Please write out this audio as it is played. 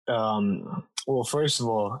Well, first of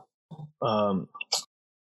all, now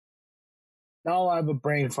I have a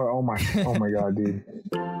brain for oh my god, dude.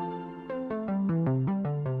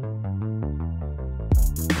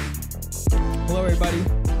 Hello, everybody,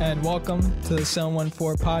 and welcome to the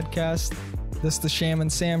 714 podcast. This is the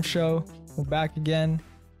Shyam Sam Show. We're back again.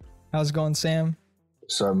 How's it going, Sam?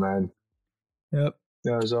 What's up, man? Yep.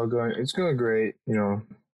 Yeah, it's going great. You know,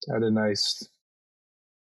 had a nice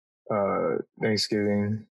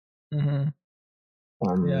Thanksgiving.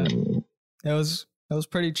 Mm-hmm. Yeah, it was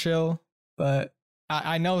pretty chill, but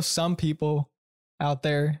I know some people out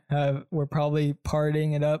there were probably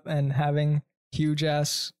partying it up and having huge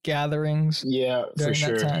ass gatherings. Yeah, for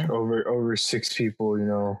sure. Over 6 people, you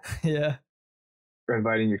know. Yeah.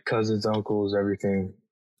 Inviting your cousins, uncles, everything.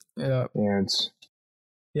 Yeah. And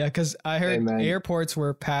yeah, because I heard airports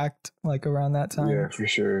were packed like around that time. Yeah, for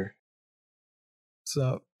sure.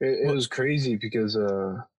 So it was crazy because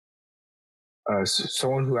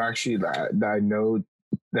someone who actually that I know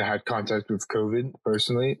that had contact with COVID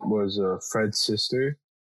personally was Fred's sister.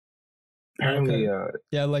 Apparently,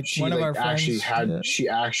 yeah, like she one of our actually friends she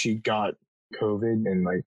actually got COVID and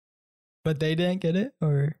like, but they didn't get it,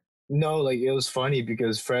 or no, like it was funny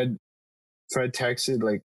because Fred texted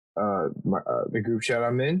like the group chat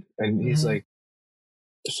I'm in, and he's like,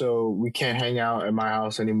 so we can't hang out at my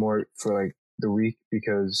house anymore for like the week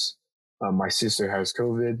because my sister has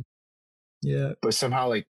COVID. Yeah, but somehow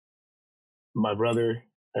like my brother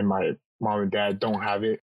and my mom and dad don't have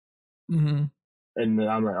it. And then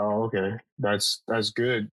I'm like, oh, okay, that's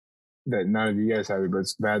good that none of you guys have it, but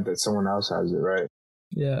it's bad that someone else has it, right?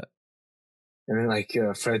 Yeah. And then like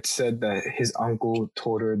Fred said that his uncle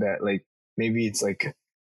told her that like maybe it's like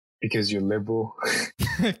because you're liberal.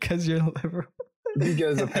 Because you're liberal.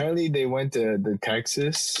 Because apparently they went to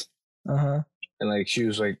Texas. And like she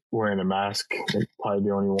was like wearing a mask, like probably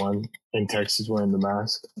the only one in Texas wearing the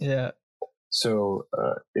mask. Yeah. So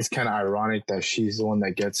it's kind of ironic that she's the one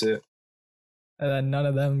that gets it. And then none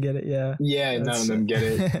of them get it. Yeah. Yeah, none of them get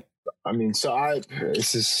it. I mean, so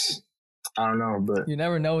it's just, I don't know, but you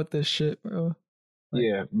never know with this shit, bro. Like,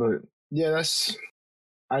 yeah, but yeah,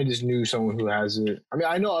 I just knew someone who has it. I mean,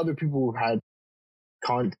 I know other people who've had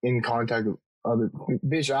in contact with other,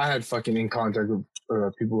 bitch, I had fucking in contact with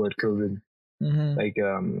people who had COVID.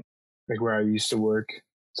 Like where I used to work,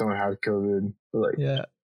 someone had COVID. But like, yeah,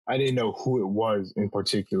 I didn't know who it was in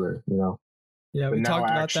particular, you know. Yeah, but we talked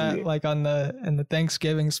about that like in the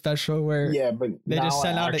Thanksgiving special where they just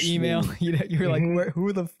sent out an email. You were like,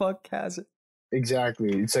 who the fuck has it?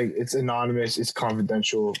 Exactly. It's like it's anonymous, it's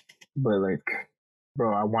confidential, but like,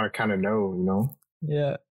 bro, I want to kind of know, you know.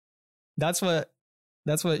 Yeah, that's what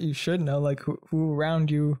you should know. Like who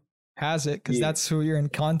around you has it, because that's who you're in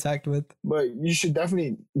contact with. But you should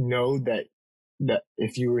definitely know that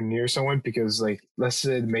if you were near someone, because like let's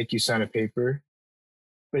say they make you sign a paper,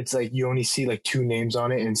 but it's like you only see like 2 names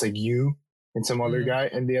on it, and it's like you and some other guy,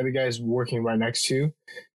 and the other guy's working right next to you,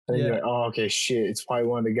 and you're like, oh, okay, shit, it's probably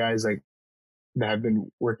one of the guys like that have been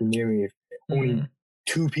working near me. If only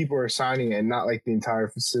 2 people are signing it, and not like the entire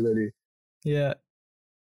facility. Yeah,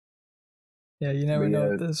 you never know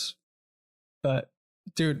with this. But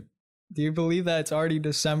dude, do you believe that it's already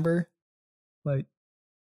December? Like,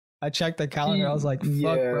 I checked the calendar. I was like,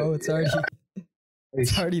 fuck, bro, it's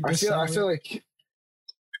already December. I feel like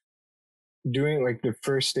doing like the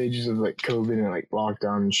first stages of like COVID and like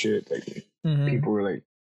lockdown and shit, like people were like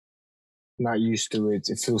not used to it.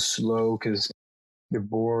 It feels slow because they're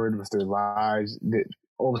bored with their lives.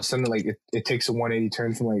 All of a sudden, like it takes a 180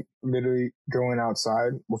 turn from like literally going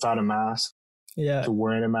outside without a mask to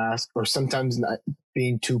wearing a mask, or sometimes not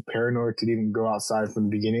being too paranoid to even go outside from the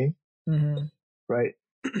beginning. Right.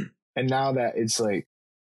 And now that it's like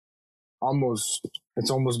it's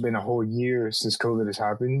almost been a whole year since COVID has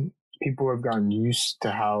happened, people have gotten used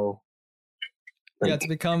to how it's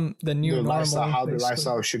become the new normal, lifestyle, how the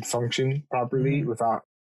lifestyle should function properly without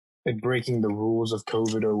like breaking the rules of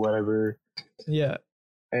COVID or whatever. Yeah.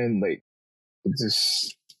 And like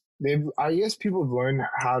I guess people have learned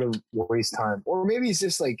how to waste time, or maybe it's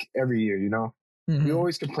just like every year, you know. We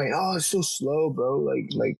always complain, oh, it's so slow, bro.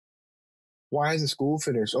 Like why hasn't school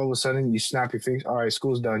finished? All of a sudden you snap your fingers, all right,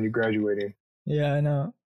 school's done, you're graduating. Yeah, I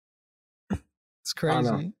know. It's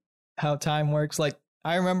crazy how time works. Like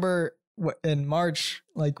I remember in March,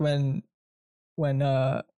 like when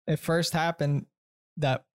it first happened,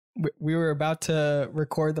 that we were about to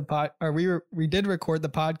record we did record the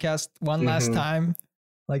podcast one last time,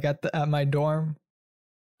 like at my dorm,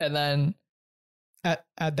 and then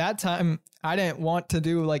at that time I didn't want to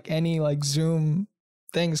do like any like Zoom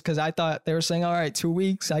things because I thought they were saying, all right, 2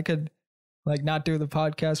 weeks I could like not do the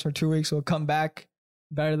podcast for 2 weeks. We'll come back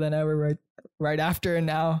better than ever right after. And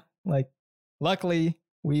now, like, luckily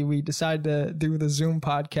we decided to do the Zoom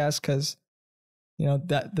podcast because, you know,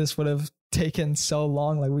 that this would have taken so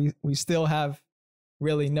long. Like we still have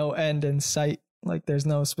really no end in sight. Like there's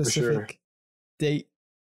no specific date,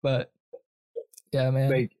 but yeah, man.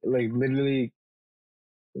 Like literally,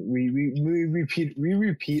 we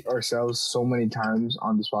repeat ourselves so many times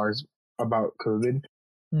on this podcast about COVID.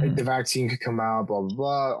 Like the vaccine could come out, blah blah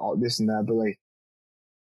blah, all this and that. But like,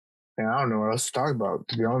 man, I don't know what else to talk about.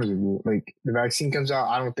 To be honest with you, like the vaccine comes out,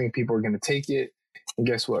 I don't think people are gonna take it. And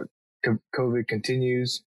guess what? COVID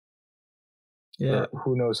continues. Yeah.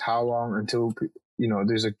 Who knows how long until, you know,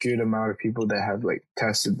 there's a good amount of people that have like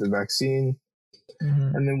tested the vaccine.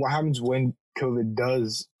 And then what happens when COVID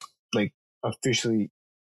does like officially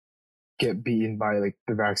get beaten by like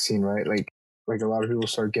the vaccine, right? Like a lot of people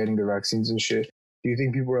start getting the vaccines and shit. Do you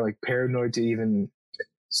think people are like paranoid to even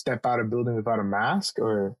step out of building without a mask,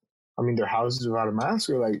 or I mean their houses without a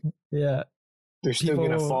mask, or like they're still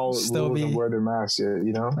gonna follow rules and wear their masks,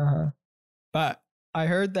 you know? But I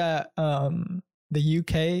heard that the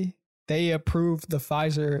UK, they approved the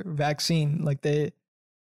Pfizer vaccine. Like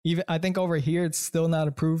I think over here it's still not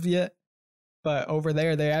approved yet, but over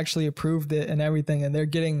there they actually approved it and everything, and they're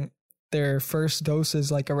getting their first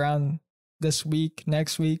doses like around this week,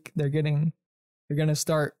 next week. They're gonna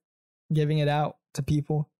start giving it out to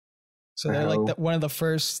people. So they're like one of the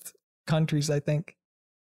first countries, I think.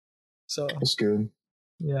 So that's good.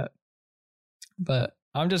 Yeah. But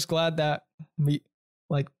I'm just glad that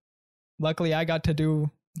luckily I got to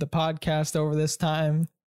do the podcast over this time,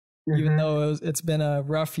 even though it's been a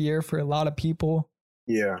rough year for a lot of people.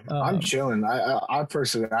 Yeah. I'm chilling. I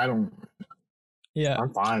personally, I don't. Yeah.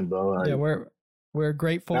 I'm fine, bro. Yeah. We're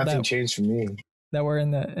grateful nothing changed for me, that we're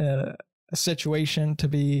in a situation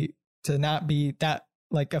to not be that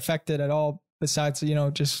like affected at all, besides, you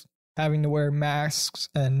know, just having to wear masks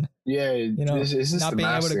and you know, this not being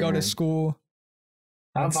able to go to school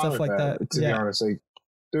and stuff like that. To be honest, like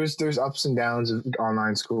there's ups and downs of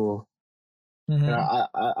online school. And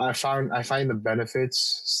I find the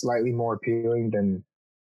benefits slightly more appealing than,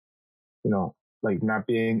 you know, like not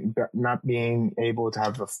being able to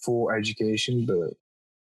have a full education, but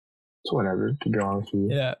it's whatever, to be honest with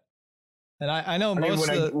you. Yeah. And I know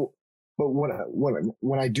but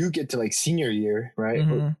when I do get to like senior year,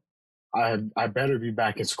 right? I better be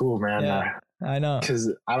back in school, man. Yeah, I know.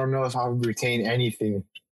 Because I don't know if I'll retain anything.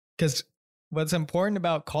 Because what's important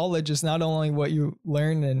about college is not only what you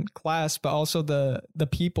learn in class, but also the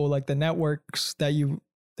people, like the networks that you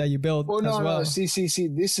build. Well, no. See.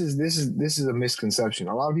 This is a misconception.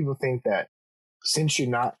 A lot of people think that since you're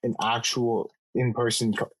not an actual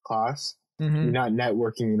in-person class, you're not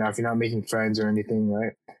networking enough. You're not making friends or anything,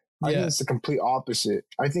 right? I think it's the complete opposite.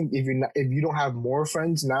 I think if you don't have more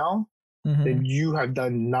friends now, then you have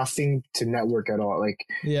done nothing to network at all. Like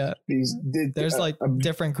there's like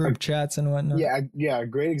different group chats and whatnot. Yeah. A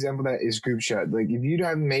great example of that is group chat. Like if you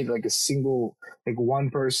haven't made like a single, like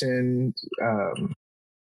one person,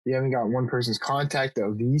 you haven't got one person's contact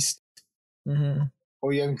at least,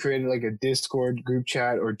 or you haven't created like a Discord group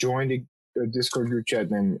chat or joined a Discord group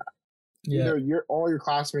chat, then either all your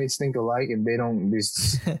classmates think alike and they don't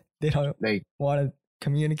they don't like want to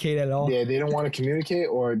communicate at all. Yeah, they don't want to communicate,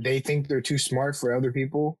 or they think they're too smart for other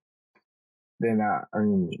people. Then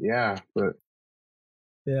but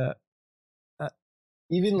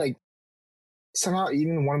even like somehow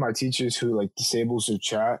even one of my teachers who like disables their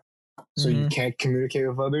chat so you can't communicate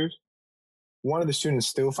with others, one of the students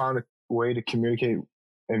still found a way to communicate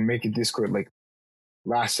and make a Discord like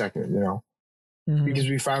last second, you know. Because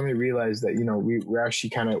we finally realized that, you know, we actually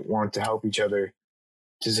kind of want to help each other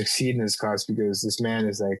to succeed in this class, because this man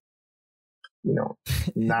is like, you know,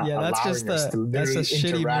 not allowing us to literally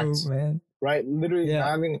interact, move, man. Right? Literally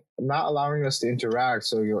not allowing us to interact.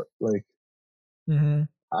 So you're like, I don't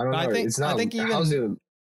know. I think even how's it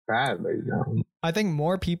bad? Like, you know? I think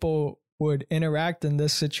more people would interact in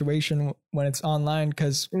this situation when it's online,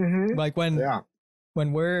 because like when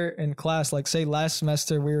we're in class, like say last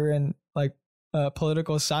semester we were in like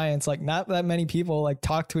political science, like not that many people like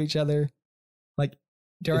talk to each other like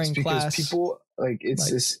during class. People like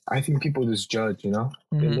I think people just judge, you know.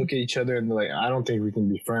 They look at each other and they're like, I don't think we can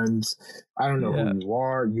be friends. I don't know who you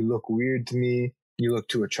are. You look weird to me. You look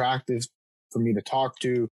too attractive for me to talk to.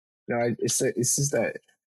 You know, it's just that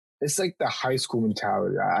it's like the high school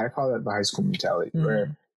mentality. I call that the high school mentality,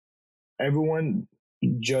 where everyone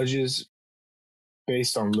judges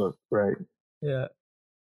based on look, right? Yeah.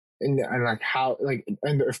 And like how, like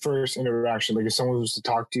in their first interaction, like if someone was to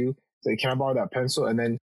talk to you, say, can I borrow that pencil? And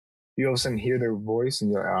then you all of a sudden hear their voice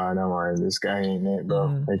and you're like, oh, no, man, this guy ain't it, bro.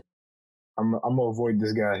 Mm-hmm. Like, I'm gonna avoid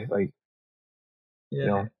this guy. Like, yeah. You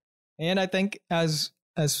know? And I think as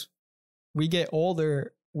we get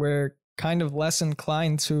older, we're kind of less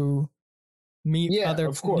inclined to meet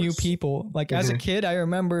other new people. Like as a kid, I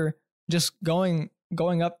remember just going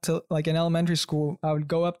up to like in elementary school, I would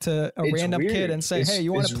go up to a random kid and say, hey,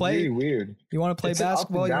 you want to play? Really weird. You want to play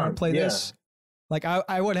basketball? You want to play this? Like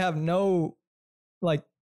I would have no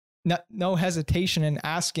hesitation in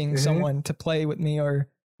asking someone to play with me or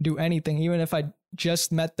do anything. Even if I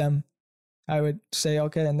just met them, I would say,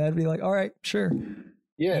 okay. And they'd be like, all right, sure.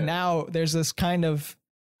 Yeah. And now there's this kind of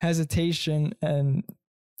hesitation and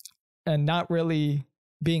not really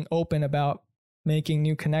being open about making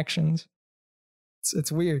new connections.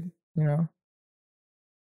 It's weird, you know.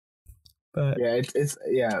 But yeah,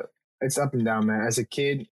 it's up and down, man. As a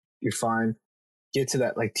kid, you're fine. Get to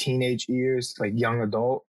that like teenage years, like young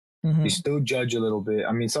adult, you still judge a little bit.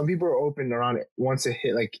 I mean, some people are open around it once it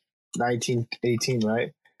hit like 19, 18,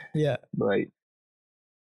 right? Yeah. But like,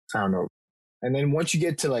 I don't know. And then once you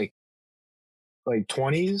get to like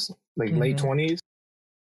 20s, like late 20s,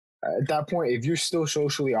 at that point, if you're still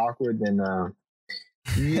socially awkward, then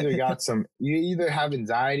you either have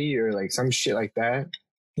anxiety or like some shit like that.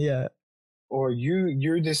 Yeah. Or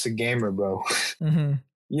you're just a gamer, bro.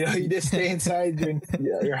 You know, you just stay inside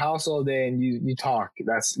your house all day and you talk.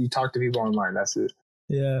 You talk to people online. That's it.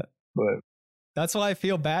 Yeah. But that's why I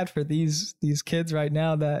feel bad for these kids right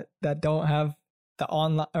now that don't have the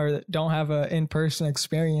online or don't have a in-person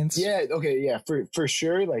experience. Yeah. Okay. Yeah. For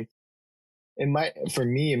sure. Like for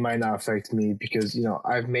me, it might not affect me because, you know,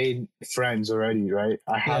 I've made friends already, right?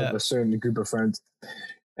 I have a certain group of friends,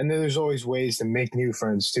 and then there's always ways to make new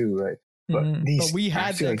friends too, right? But we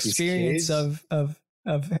had the experience of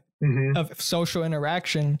social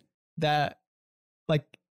interaction that, like,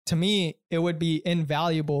 to me, it would be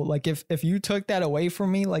invaluable. Like if you took that away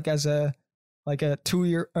from me, like as a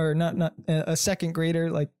 2-year or not a second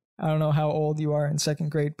grader, like I don't know how old you are in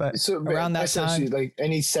second grade, but around that time, like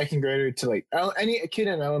any second grader to like any kid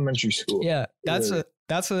in elementary school. Yeah, that's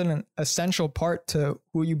an essential part to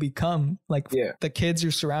who you become. Like the kids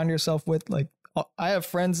you surround yourself with. Like I have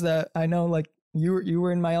friends that I know, like you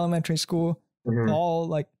were in my elementary school. All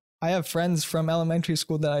like I have friends from elementary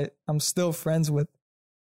school that I'm still friends with.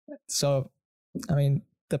 So, I mean,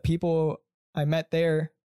 the people I met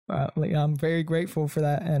there, like I'm very grateful for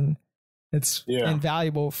that, and it's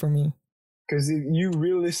invaluable for me. Because if you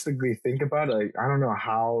realistically think about it, like, I don't know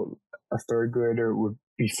how a third grader would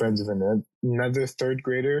be friends with another third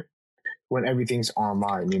grader when everything's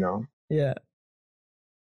online, you know? Yeah.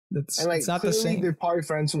 And like, it's not the same. They're probably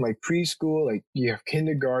friends from like preschool, like you have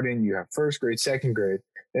kindergarten, you have first grade, second grade,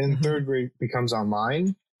 and third grade becomes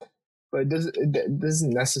online. But it doesn't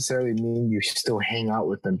necessarily mean you still hang out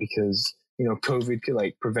with them because, you know, COVID could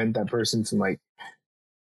like prevent that person from like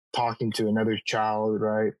talking to another child,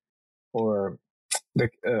 right? Or the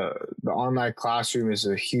online classroom is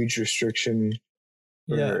a huge restriction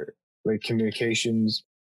for like communications.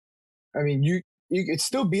 I mean, you could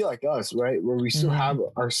still be like us, right? Where we still have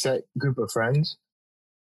our set group of friends,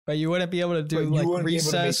 but you wouldn't be able to do like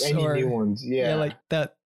recess or new ones. Yeah, like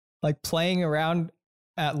that, like playing around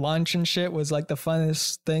at lunch and shit was like the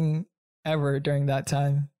funnest thing ever during that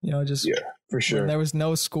time. You know, just for sure. There was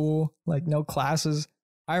no school, like no classes.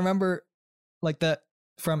 I remember like that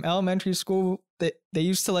from elementary school. They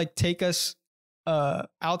used to like take us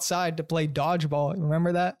outside to play dodgeball.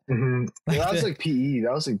 Remember that? Like that was like PE.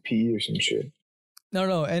 That was like PE or some shit.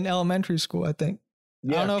 No, in elementary school, I think.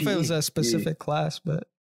 I don't know if it was a specific class, but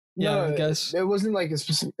I guess it wasn't like a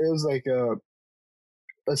specific. It was like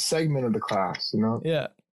a segment of the class, you know? Yeah.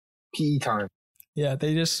 PE time. Yeah,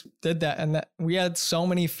 they just did that, and we had so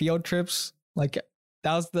many field trips. Like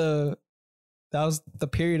that was the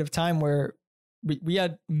period of time where we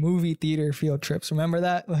had movie theater field trips. Remember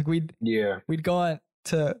that? Like we'd go on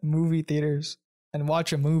to movie theaters and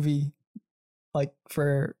watch a movie like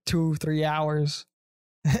for 2-3 hours.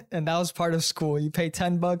 And that was part of school. You pay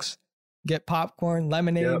 $10, get popcorn,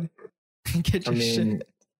 lemonade, get your shit.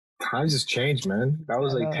 Times just changed, man. That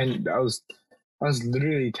was like 10. That was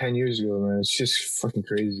literally 10 years ago, man. It's just fucking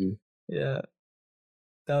crazy. Yeah,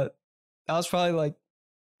 that was probably like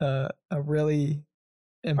a really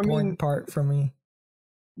important part for me.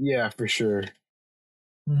 Yeah, for sure.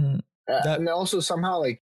 And also somehow,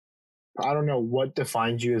 like, I don't know what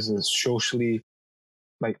defines you as a socially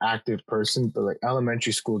like active person, but like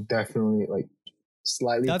elementary school definitely like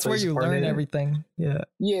slightly. That's where you learn everything. Yeah,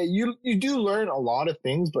 you do learn a lot of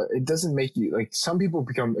things, but it doesn't make you like. Some people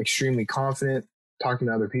become extremely confident talking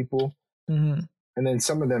to other people, and then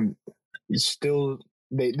some of them still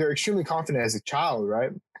they're extremely confident as a child,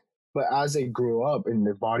 right? But as they grow up and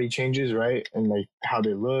their body changes, right, and like how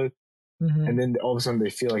they look, and then all of a sudden they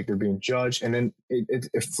feel like they're being judged, and then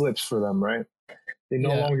it flips for them, right? They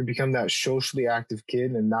no longer become that socially active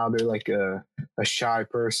kid, and now they're like a shy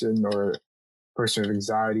person or person with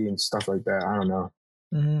anxiety and stuff like that. I don't know.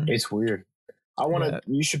 It's weird. I want to.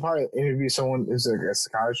 You should probably interview someone who's like a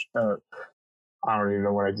psychiatrist. I don't even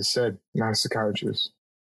know what I just said. Not a psychiatrist.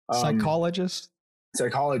 Psychologist.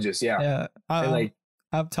 Psychologist. Yeah. Yeah.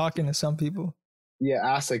 I'm talking to some people. Yeah.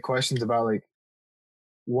 Ask like questions about like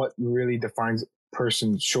what really defines a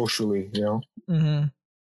person socially. You know.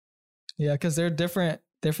 Yeah, because there are different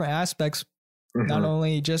aspects. Not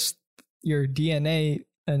only just your DNA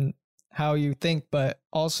and how you think, but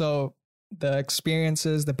also the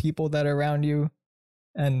experiences, the people that are around you.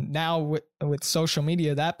 And now with social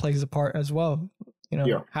media, that plays a part as well. You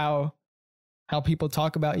know, how people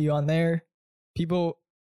talk about you on there. People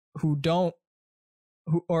who don't,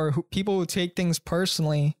 people who take things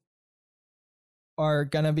personally are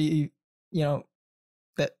going to be, you know,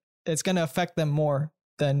 that it's going to affect them more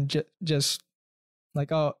than just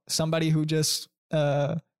like, oh, somebody who just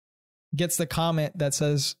gets the comment that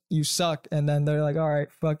says you suck, and then they're like, all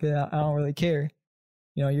right, fuck it, I don't really care.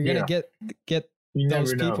 You know, you're gonna get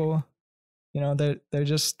those people. You know, they're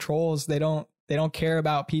just trolls. They don't care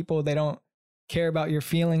about people. They don't care about your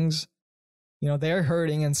feelings. You know, they're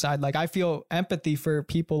hurting inside. Like, I feel empathy for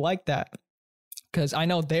people like that, because I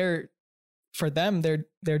know they're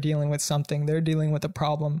dealing with something. They're dealing with a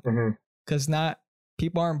problem, because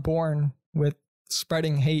people aren't born with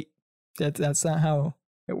spreading hate. That's not how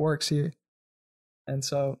it works here. And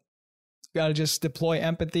so you got to just deploy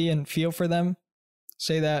empathy and feel for them.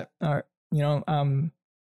 Say that, you know, I'm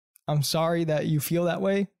sorry that you feel that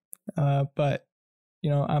way, but, you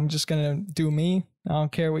know, I'm just going to do me. I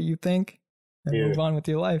don't care what you think, and move on with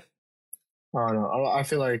your life. I don't know. I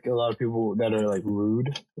feel like a lot of people that are like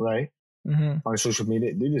rude, right, on social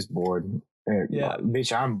media, they're just bored. And,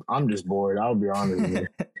 bitch, I'm just bored. I'll be honest with you.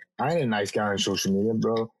 I ain't a nice guy on social media,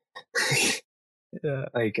 bro.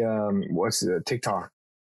 Like, what's TikTok?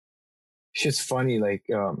 Shit's funny. Like,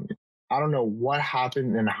 I don't know what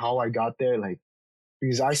happened and how I got there. Like,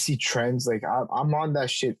 because I see trends. Like, I'm on that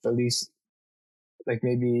shit for at least, like,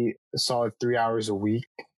 maybe a solid 3 hours a week,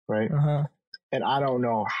 right? And I don't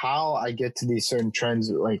know how I get to these certain trends,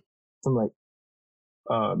 like, from, like,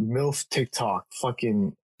 MILF TikTok,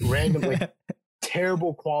 fucking random, like,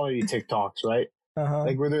 terrible quality TikToks, right?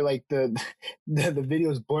 Like, where they're like the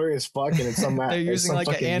video's blurry as fuck, and it's some they're using like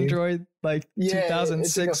an Android meme. Like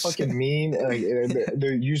 2006. It's like a fucking meme. Like,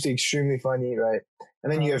 they're usually extremely funny, right?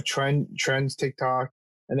 And then you have trends TikTok,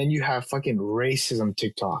 and then you have fucking racism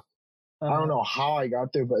TikTok. I don't know how I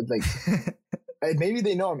got there, but like maybe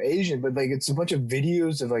they know I'm Asian, but like it's a bunch of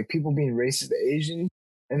videos of like people being racist to Asian,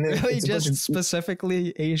 and then really just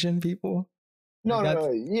specifically Asian people.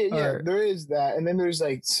 No. Yeah, there is that. And then there's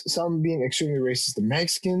like some being extremely racist to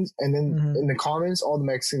Mexicans. And then in the comments, all the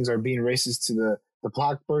Mexicans are being racist to the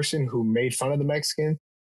black person who made fun of the Mexican.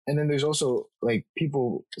 And then there's also like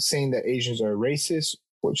people saying that Asians are racist,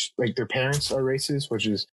 which like their parents are racist, which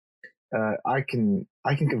is, I can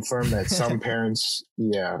confirm that some parents,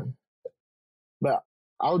 but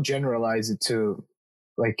I'll generalize it to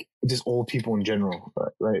like just old people in general,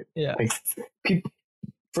 right? Yeah. Like people,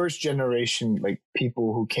 first generation, like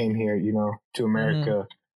people who came here, you know, to America,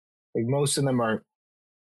 like most of them are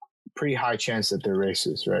pretty high chance that they're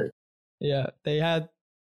racist, right? Yeah, they had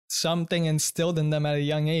something instilled in them at a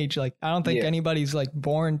young age. Like, I don't think anybody's like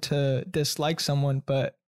born to dislike someone,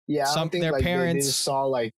 but their like parents they just saw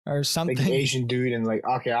like or something, like an Asian dude, and like,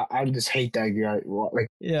 okay, I just hate that guy. Like,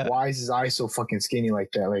 why is his eye so fucking skinny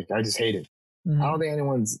like that? Like, I just hate it. I don't think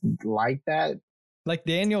anyone's like that. Like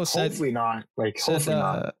Daniel said, hopefully not. Like, hopefully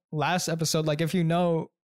not. Last episode, like if you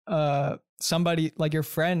know somebody, like your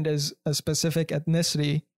friend is a specific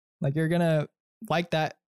ethnicity, like you're gonna like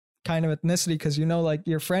that kind of ethnicity because you know like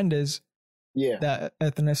your friend is that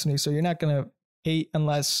ethnicity, so you're not gonna hate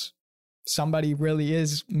unless somebody really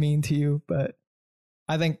is mean to you. But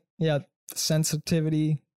I think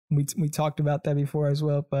sensitivity, we talked about that before as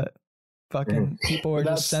well, but fucking people are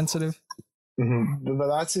just sensitive. But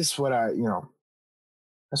that's just what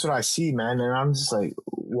that's what I see, man. And I'm just like,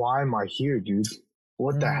 why am I here, dude?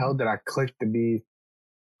 What the hell did I click to be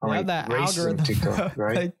on like that racism algorithm, TikTok,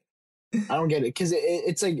 right? Like, I don't get it because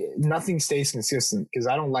it's like nothing stays consistent because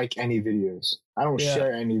I don't like any videos. I don't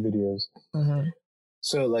share any videos.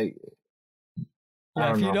 So like,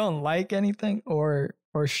 if you don't like anything or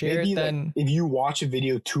share it, then like, if you watch a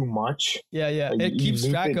video too much, like, it keeps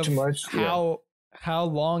track of how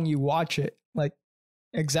long you watch it, like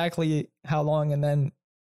exactly how long. And then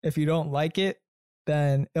if you don't like it,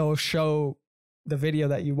 then it'll show the video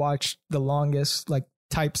that you watched the longest, like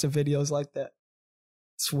types of videos like that.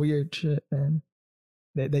 It's weird shit, man.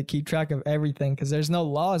 They keep track of everything because there's no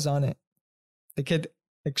laws on it. They could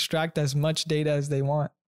extract as much data as they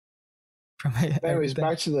want from it. Anyways,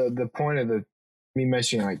 back to the point of me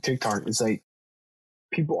mentioning like TikTok. It's like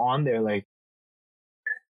people on there, like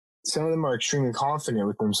some of them are extremely confident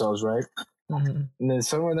with themselves, right? And then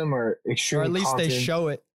some of them are extremely, or at least confident. They show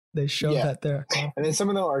it. They show that they're confident. And then some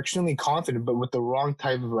of them are extremely confident, but with the wrong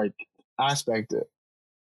type of like aspect.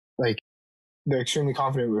 Like they're extremely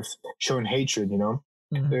confident with showing hatred, you know.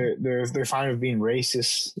 They're fine with being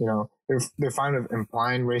racist, you know. They're fine with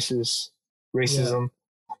implying racism.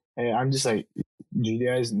 Yeah. And I'm just like, do you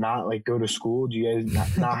guys not like go to school? Do you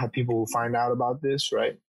guys not have people find out about this,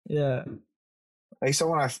 right? Yeah. Like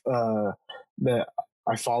someone that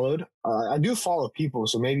I followed, I do follow people,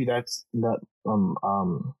 so maybe that's that.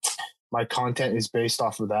 My content is based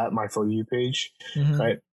off of that, my For You page,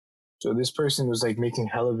 right? So this person was like making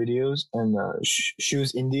hella videos, and she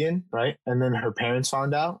was Indian, right? And then her parents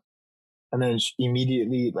found out, and then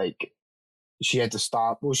immediately like she had to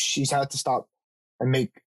stop. Well, she's had to stop and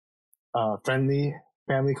make friendly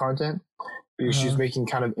family content because she's making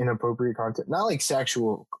kind of inappropriate content, not like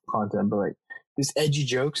sexual content, but like this edgy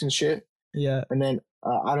jokes and shit. Yeah. And then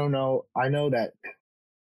I don't know. I know that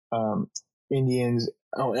Indians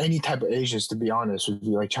or any type of Asians, to be honest, would be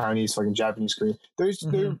like Chinese, fucking Japanese, Korean.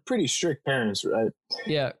 They're pretty strict parents, right?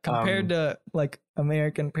 Yeah, compared to like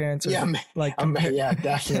American parents. Or, like yeah,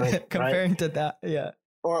 definitely. Comparing to that, yeah.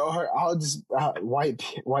 Or I'll just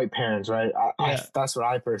white parents, right? That's what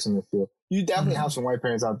I personally feel. You definitely have some white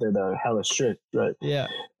parents out there that are hella strict, right? Yeah,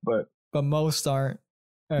 but most aren't.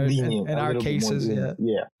 Lenient, in our cases,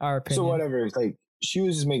 yeah. Our opinion. So whatever, it's like she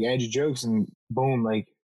was just making edgy jokes, and boom, like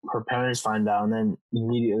her parents find out, and then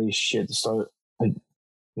immediately she had to start like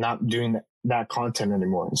not doing that content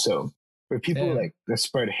anymore. And so for people like that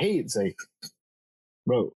spread hate, it's like,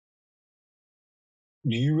 bro,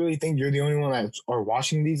 do you really think you're the only one that are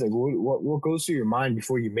watching these? Like, what goes through your mind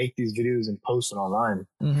before you make these videos and post it online?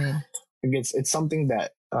 It's something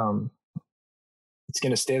that it's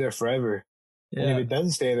gonna stay there forever. Yeah. And if it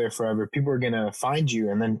doesn't stay there forever, people are gonna find you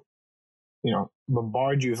and then, you know,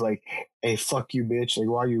 bombard you with like, "Hey, fuck you, bitch! Like,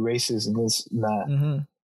 why are you racist and this and that?"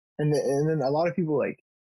 And then a lot of people like,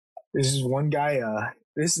 this is one guy.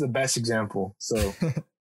 This is the best example. So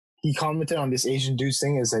he commented on this Asian dude's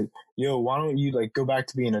thing. It's like, "Yo, why don't you like go back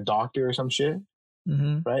to being a doctor or some shit?"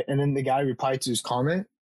 Right? And then the guy replied to his comment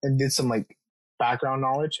and did some like background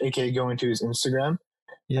knowledge, aka go into his Instagram.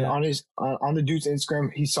 Yeah. And on the dude's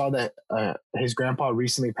Instagram, he saw that his grandpa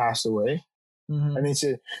recently passed away. And they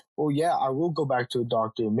said, "Well, yeah, I will go back to a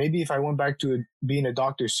doctor. Maybe if I went back to being a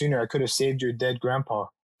doctor sooner, I could have saved your dead grandpa."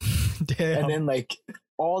 Damn. And then like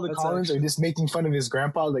all the comments are just making fun of his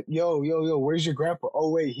grandpa. Like, yo, where's your grandpa?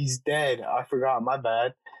 Oh wait, he's dead. I forgot. My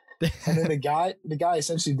bad. And then the guy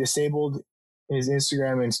essentially disabled his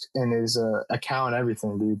Instagram and his account and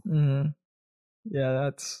everything, dude. Yeah,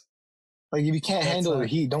 that's like, if you can't handle the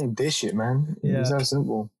heat, don't dish it, man. Yeah. It's that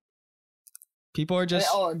simple. People are just...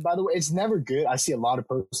 and by the way, it's never good. I see a lot of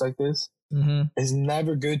posts like this. It's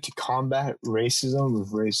never good to combat racism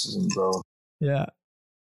with racism, bro. Yeah.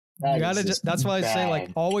 You gotta that's why I say,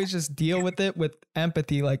 like, always just deal with it with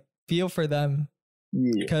empathy. Like, feel for them.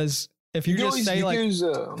 Yeah. Because if you just say, like,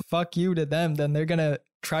 fuck you to them, then they're gonna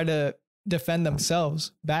try to defend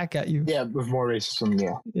themselves back at you. Yeah, with more racism,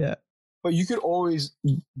 yeah. Yeah. But you could always...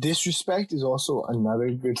 Disrespect is also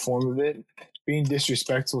another good form of it. Being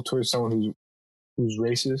disrespectful towards someone who's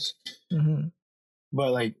racist.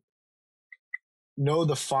 But, like, know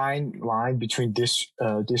the fine line between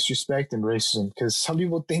disrespect and racism. Because some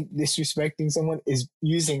people think disrespecting someone is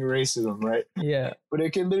using racism, right? Yeah. But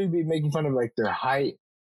it can literally be making fun of, like, their height,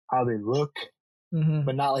 how they look,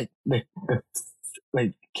 but not, like, the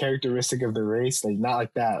like characteristic of the race, like not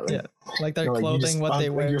like that. Like, like their clothing, what they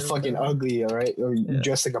wear. Like you're fucking ugly, all right? Or you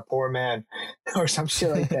dress like a poor man, or some shit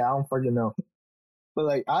like that. I don't fucking know. But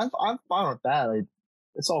like, I'm fine with that. Like,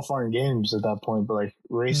 it's all fun and games at that point. But like,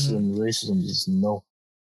 racism is no.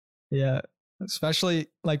 Yeah, especially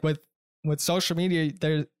like with social media,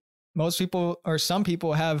 there most people or some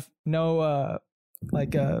people have no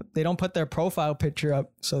they don't put their profile picture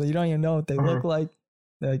up, so you don't even know what they look like.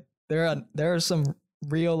 Like there are some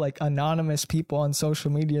real like anonymous people on social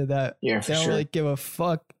media that they don't really give a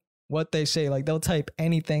fuck what they say. Like they'll type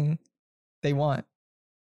anything they want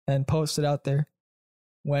and post it out there.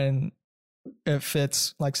 When if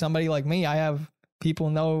it's like somebody like me, I have people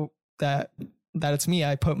know that that it's me.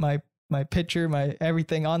 I put my picture, my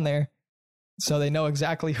everything on there, so they know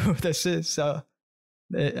exactly who this is. So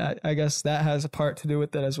I guess that has a part to do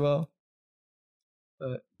with it as well.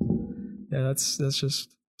 But yeah, that's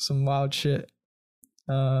just some wild shit.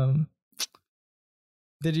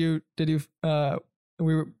 Did you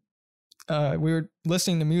we were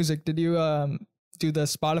listening to music. Did you do the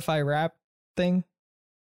Spotify rap thing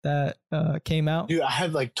that came out? Dude, I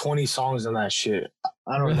have like 20 songs on that shit.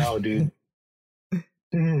 I don't know, dude.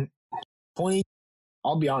 20,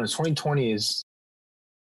 I'll be honest, 2020 is,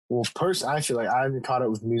 well, personally, I feel like I haven't caught up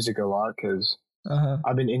with music a lot because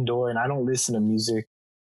I've been indoor and I don't listen to music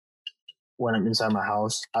when I'm inside my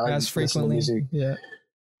house. I like to listen to music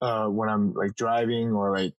when I'm like driving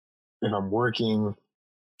or like if I'm working,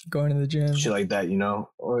 going to the gym, shit like that, you know,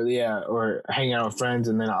 or hanging out with friends,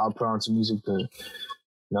 and then I'll put on some music.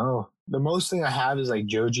 No, the most thing I have is like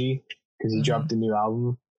Joji because he dropped a new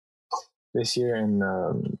album this year,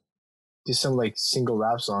 and just some like single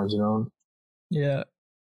rap songs, you know. Yeah,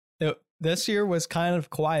 this year was kind of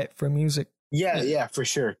quiet for music. Yeah, for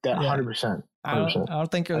sure. That 100%. I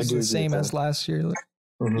don't think it was the same as last year. Like,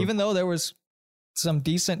 even though there was some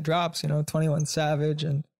decent drops, you know, 21 Savage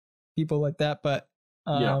and people like that, but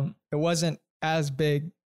it wasn't as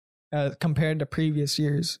big compared to previous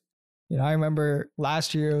years. You know, I remember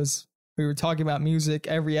last year we were talking about music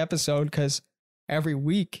every episode because every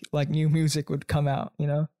week like new music would come out, you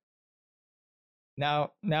know.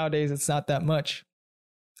 Nowadays it's not that much.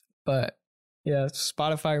 But yeah,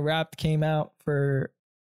 Spotify Wrapped came out for,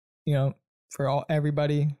 you know, for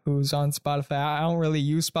everybody who's on Spotify. I don't really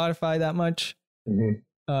use Spotify that much,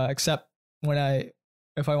 except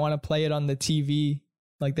if I want to play it on the TV.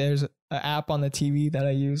 Like there's an app on the TV that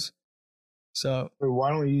I use. So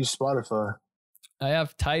why don't you use Spotify? I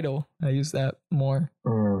have Tidal. I use that more.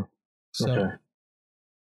 So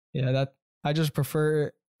yeah, that I just prefer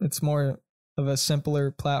it. It's more of a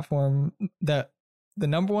simpler platform. That the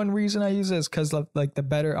number one reason I use it is because of like the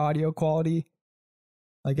better audio quality.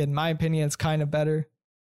 Like in my opinion, it's kind of better.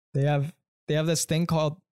 They have this thing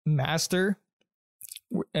called Master,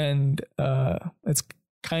 and it's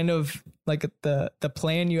kind of like the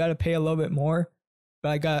plan. You got to pay a little bit more,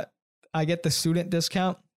 but I get the student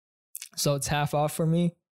discount, so it's half off for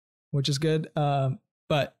me, which is good.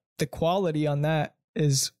 But the quality on that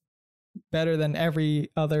is better than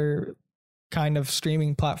every other kind of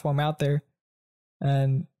streaming platform out there,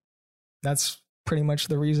 and that's pretty much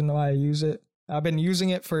the reason why I use it. I've been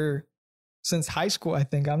using it since high school, I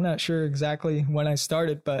think. I'm not sure exactly when I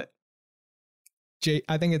started, but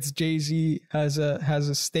I think it's Jay-Z has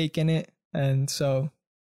a stake in it, and so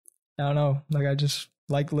I don't know. Like I just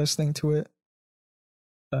like listening to it.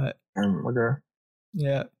 But okay.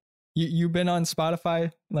 Yeah, you've been on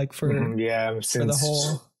Spotify like for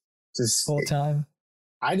the whole time.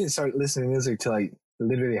 I didn't start listening to music till like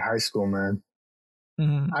literally high school, man.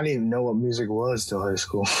 I didn't even know what music was till high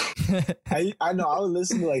school. I know I would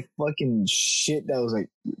listen to like fucking shit that was like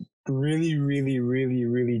really, really, really,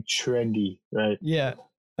 really trendy, right? Yeah,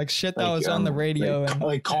 like shit that was on the radio,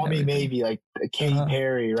 like Call Me Maybe, like Katy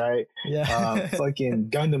Perry, right? Yeah, fucking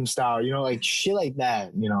Gundam Style, you know, like shit like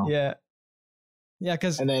that, you know. Yeah,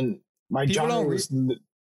 because and then my people genre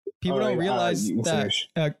don't realize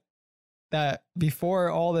that before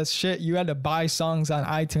all this shit, you had to buy songs on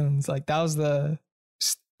iTunes. Like that was the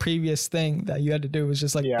previous thing that you had to do, was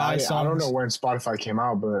just like buy songs. I don't know when Spotify came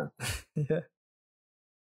out, but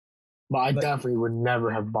but I definitely would never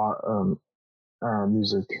have bought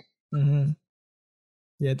music.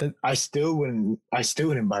 Yeah, I still wouldn't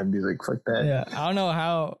buy music like that. Yeah, I don't know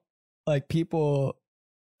how like people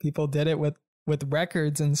did it with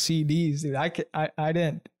records and CDs, dude. I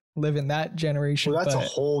didn't live in that generation. Well, that's a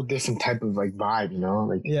whole different type of like vibe, you know?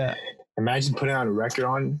 Like imagine putting on a record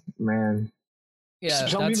on, man. Yeah,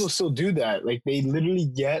 some people still do that. Like they literally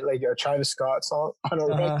get like a Travis Scott song on a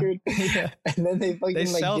record, and then they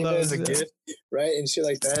fucking like give it as a gift, right, and shit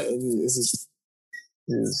like that. And it's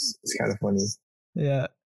kind of funny. Yeah,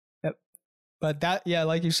 but that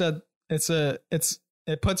like you said,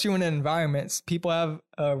 it puts you in an environment. People have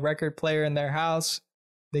a record player in their house.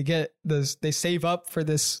 They save up for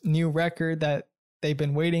this new record that they've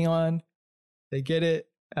been waiting on. They get it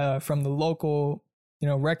from the local,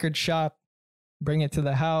 record shop. Bring it to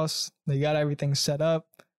the house. They got everything set up.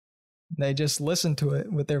 They just listen to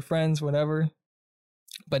it with their friends, whatever.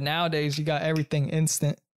 But nowadays, you got everything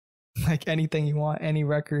instant. Like anything you want, any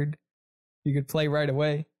record, you could play right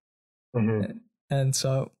away. And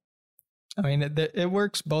so, I mean, it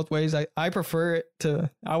works both ways. I prefer it to.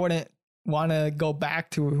 I wouldn't want to go back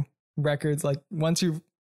to records. Like once you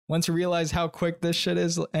realize how quick this shit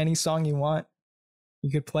is, any song you want,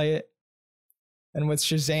 you could play it. And with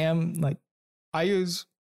Shazam, like I use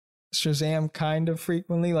Shazam kind of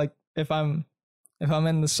frequently. Like if I'm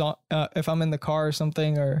in the song, if I'm in the car or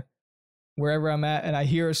something, or wherever I'm at, and I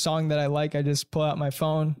hear a song that I like, I just pull out my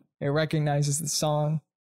phone. It recognizes the song.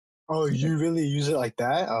 Oh, you really use it like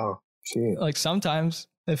that? Oh, shit. Like sometimes,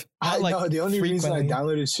 if I like know the only reason I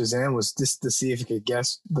frequently. downloaded Shazam was just to see if it could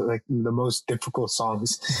guess the most difficult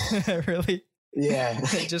songs. Really? Yeah,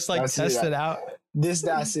 just like test it out.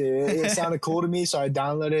 That's it. It sounded cool to me, so I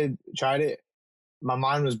downloaded, tried it. My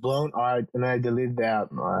mind was blown. All right, and then I deleted the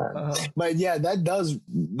app. All right. But yeah,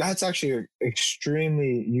 that's actually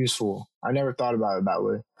extremely useful. I never thought about it that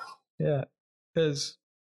way. Yeah, because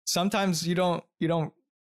sometimes you don't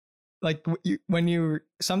like when you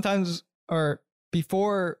sometimes, or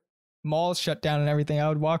before malls shut down and everything, I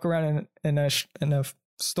would walk around in a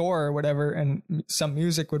store or whatever, and some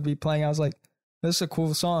music would be playing. I was like, this is a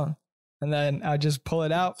cool song. And then I just pull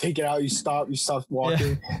it out. Take it out. You stop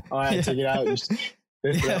walking. Yeah. All right, take it out. Just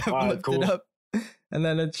lift it up. All right, cool. It up, and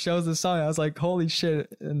then it shows the song. I was like, holy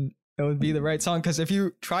shit. And it would be the right song. Because if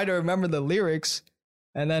you try to remember the lyrics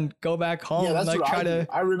and then go back home, yeah, that's like what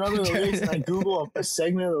I remember the lyrics, and I Google a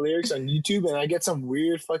segment of the lyrics on YouTube, and I get some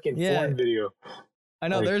weird fucking foreign video. I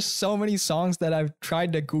know, like, there's so many songs that I've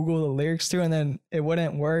tried to Google the lyrics to, and then it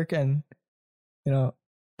wouldn't work. And,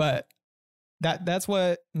 but that's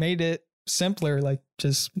what made it simpler. Like,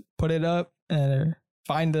 just put it up and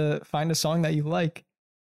find a song that you like,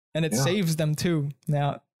 and it saves them too.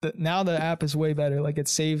 Now the app is way better. Like, it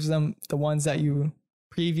saves them, the ones that you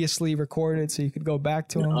previously recorded, so you could go back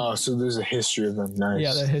to them. Oh, so there's a history of them. Nice.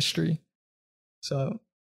 Yeah, the history. So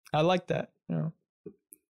I like that.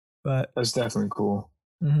 But that's definitely cool.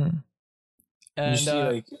 Mm-hmm. And you see,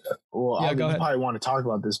 like, well, you probably want to talk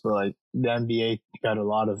about this, but like the NBA got a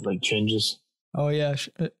lot of like changes. Oh yeah,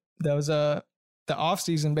 that was the off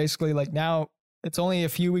season basically. Like, now it's only a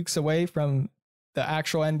few weeks away from the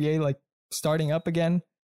actual NBA like starting up again.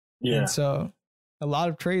 Yeah. And so a lot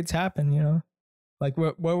of trades happen. Like,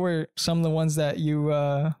 what were some of the ones that you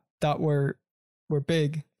thought were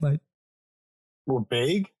big? Like, were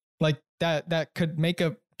big? Like that could make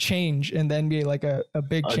a change in the NBA, like a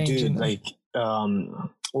big change. Dude, in like,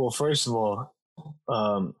 well, first of all,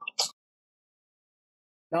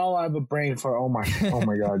 now I have a brain for oh my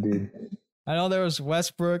god, dude. I know there was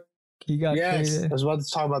Westbrook. He got traded. I was about to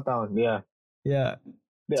talk about that one. Yeah.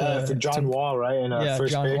 For John Wall, right? And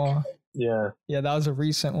first John pick. Wall. Yeah, that was a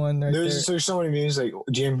recent one. There's so many memes. Like,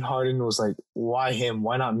 James Harden was like, "Why him?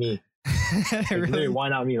 Why not me? Like, really? Why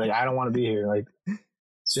not me? Like, I don't want to be here." Like,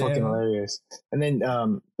 it's fucking hilarious. And then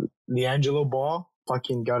LiAngelo Ball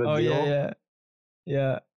fucking got a deal.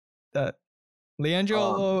 Yeah. That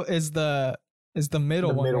LiAngelo is the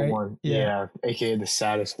middle one. Middle right? one. Yeah, aka the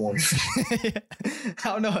saddest one. I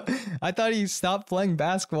don't know. I thought he stopped playing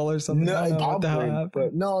basketball or something. No, I don't know what the hell happened.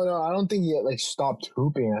 But no, I don't think he like stopped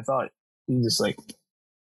hooping. I thought he just like,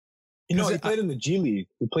 he played in the G League.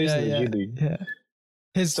 He plays in the G League. Yeah.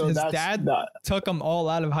 His dad took him all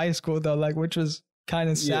out of high school though, like, which was kind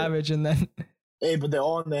of savage. And then, hey, but they're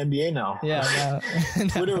all in the NBA now. Yeah.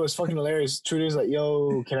 Twitter was fucking hilarious. Twitter's like,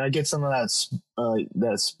 "Yo, can I get some of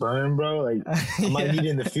that sperm, bro? Like, I might need it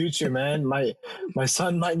in the future, man. My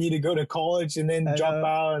son might need to go to college and then drop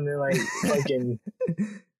out, and then like fucking,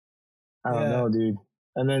 I don't know, dude."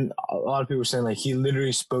 And then a lot of people were saying like he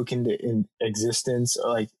literally spoke into existence.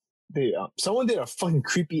 Or like someone did a fucking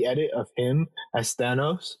creepy edit of him as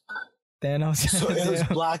Thanos. So it was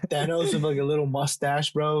Black Thanos with like a little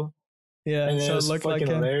mustache, bro. Yeah, and so it looked fucking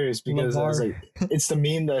like hilarious because I was like, it's the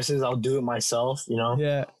meme that says "I'll do it myself,"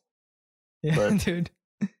 Yeah, but, dude.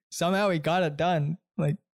 Somehow he got it done.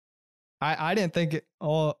 Like, I didn't think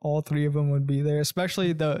all three of them would be there,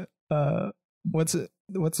 especially the what's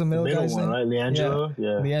the middle guy's one, name? Right, LiAngelo.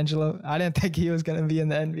 Yeah, LiAngelo. I didn't think he was gonna be in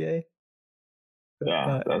the NBA.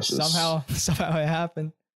 Yeah, but somehow it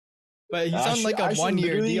happened. But he's on like a 1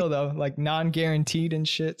 year deal though, like non-guaranteed and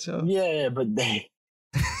shit. So yeah, but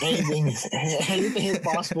anything is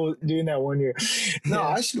possible doing that 1 year. No,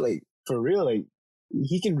 actually, like, for real, like,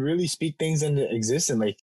 he can really speak things into existence.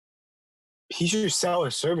 Like, he should sell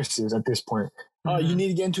his services at this point. Oh, you need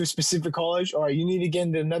to get into a specific college, or you need to get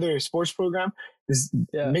into another sports program.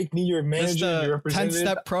 Make me your manager, your representative.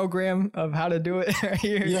 10-step program of how to do it right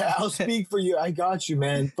here. Yeah, I'll speak for you. I got you,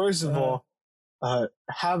 man. First of all,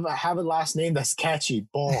 have a last name that's catchy,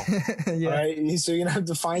 Ball. Right? So you're gonna have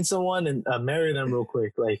to find someone and marry them real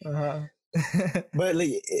quick. Like, but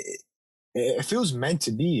like it feels meant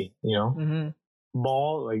to be,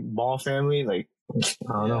 Ball, like Ball family, like,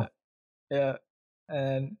 I don't know. Yeah.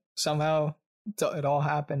 And somehow it all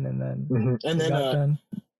happened, and then and then got done.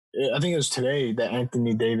 I think it was today that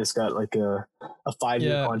Anthony Davis got like a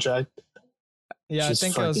 5-year contract. Yeah, I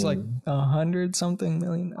think it was like 100 something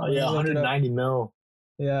million. Oh yeah, 190 mil.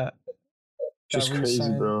 Yeah, just crazy,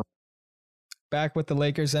 bro. Back with the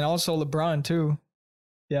Lakers, and also LeBron too.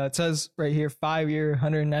 Yeah, it says right here 5-year,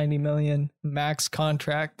 190 million max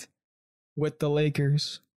contract with the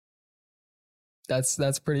Lakers.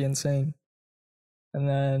 That's pretty insane. And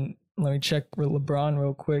then let me check with LeBron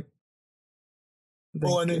real quick.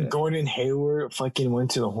 And then Gordon Hayward fucking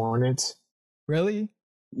went to the Hornets. Really?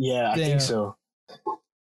 Yeah, I think so.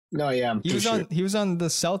 No, yeah, he was on the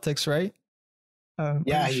Celtics, right?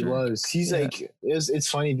 Yeah, he was. He's like, it's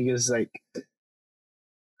funny because like,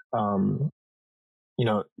 you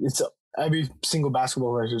know, it's every single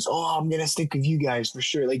basketball player says, "Oh, I'm gonna stick with you guys for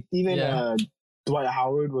sure." Like even Dwight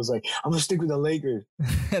Howard was like, "I'm gonna stick with the Lakers,"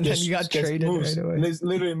 and then you got traded right away.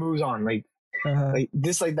 Literally moves on. Like, like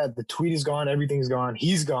this, like that. The tweet is gone. Everything's gone.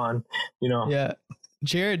 He's gone. You know. Yeah.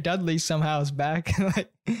 Jared Dudley somehow is back.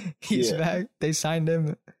 Like he's back. They signed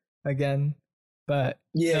him again, but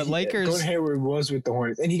the Lakers. Gordon Hayward was with the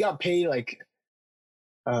Hornets, and he got paid like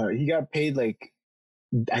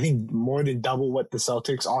I think more than double what the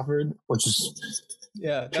Celtics offered, which is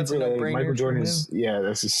that's a no-brainer. Michael Jordan is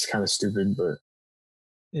that's just kind of stupid, but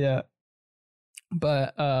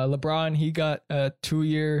but LeBron, he got a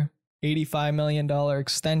 2-year, $85 million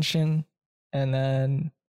extension, and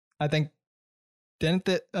then I think didn't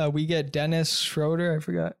we get Dennis Schroeder? I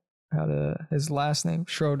forgot his last name.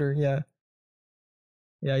 Schroeder, yeah,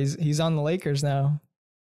 he's on the Lakers now,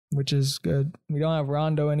 which is good. We don't have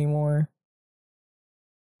Rondo anymore.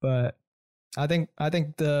 But I think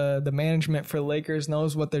the management for Lakers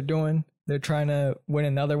knows what they're doing. They're trying to win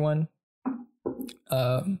another one.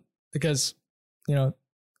 Because, you know,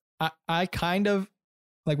 I kind of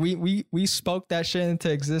like we spoke that shit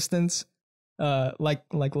into existence, like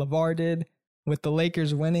LeVar did with the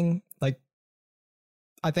Lakers winning. Like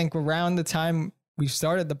I think around the time we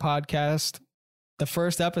started the podcast, the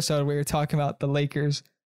first episode we were talking about the Lakers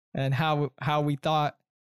and how we thought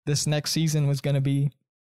this next season was going to be.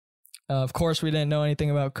 Of course, we didn't know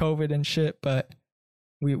anything about COVID and shit, but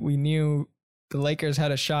we knew the Lakers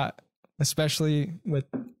had a shot, especially with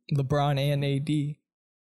LeBron and AD,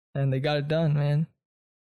 and they got it done, man.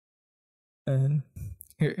 And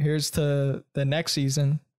here's to the next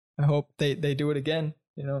season. I hope they do it again,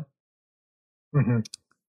 you know? Mm-hmm.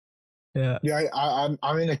 Yeah. Yeah,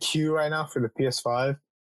 I'm in a queue right now for the PS5.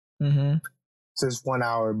 Mm-hmm. It says 1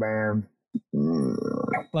 hour, bam.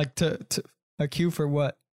 Like to a queue for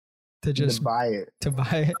what? To buy it. To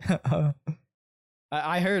buy it.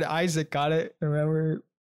 I heard Isaac got it. Remember?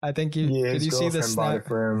 I think did you see the snap?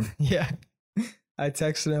 For him. Yeah. I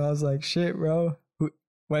texted him. I was like, "Shit, bro.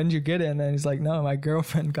 When did you get it?" And then he's like, "No, my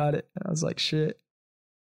girlfriend got it." And I was like, "Shit."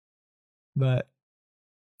 But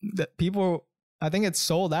people, I think it's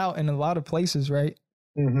sold out in a lot of places, right?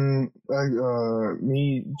 Mm-hmm.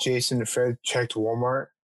 Me, Jason, and Fred checked Walmart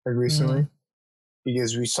like recently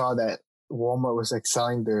because we saw that Walmart was like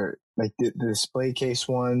selling their like the display case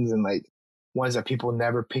ones and like ones that people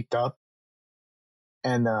never picked up.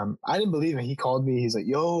 And I didn't believe it. He called me. He's like,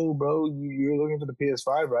 "Yo, bro, you're looking for the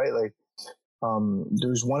PS5, right? Like,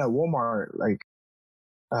 there's one at Walmart, like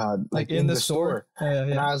in the store." Yeah.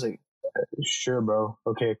 And I was like, "Sure, bro.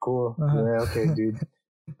 Okay, cool. Yeah, okay, dude."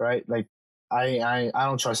 Right? Like, I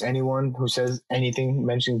don't trust anyone who says anything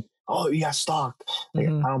mentioning, "Oh, you got stocked." Like,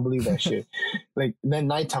 I don't believe that shit. Like, then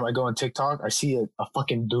nighttime, I go on TikTok, I see a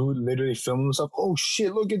fucking dude literally filming himself. "Oh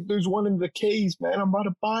shit, look at, there's one in the case, man. I'm about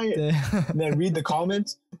to buy it." And then read the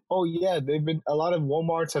comments. Oh yeah, a lot of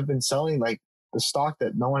Walmarts have been selling like the stock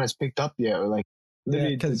that no one has picked up yet, or like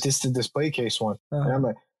literally just the display case one. And I'm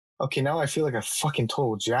like, okay, now I feel like a fucking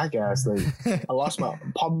total jackass. Like, I lost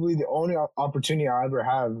probably the only opportunity I ever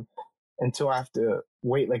have until I have to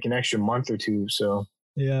wait like an extra month or two. So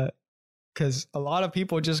yeah. Because a lot of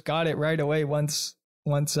people just got it right away once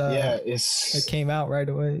it came out right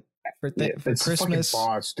away for it's Christmas. Fucking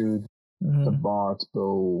bots, dude. The bots,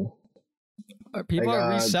 bro. People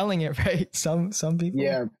are reselling it, right? Some people.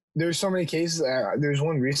 Yeah, there's so many cases. There's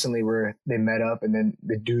one recently where they met up and then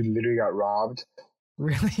the dude literally got robbed.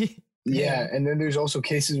 Really? Yeah, and then there's also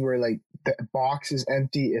cases where like the box is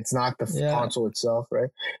empty. It's not the console itself, right?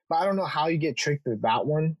 But I don't know how you get tricked with that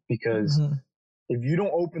one because. If you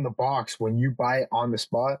don't open the box when you buy it on the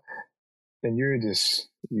spot, then you're just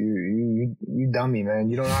you dummy, man.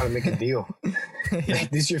 You don't know how to make a deal.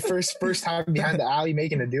 Like, this is your first time behind the alley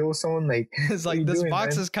making a deal with someone. Like, it's like this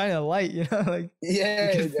box is kind of light, you know? Like,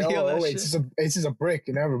 yeah. It's just a brick.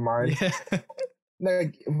 Never mind. Yeah.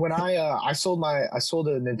 like when I sold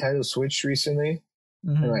a Nintendo Switch recently,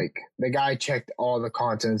 and like the guy checked all the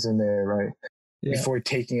contents in there, right? Yeah. Before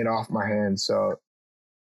taking it off my hand. So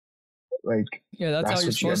like, yeah, that's how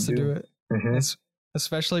you're supposed to do it.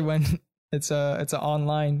 Especially when it's an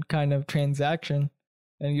online kind of transaction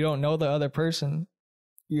and you don't know the other person.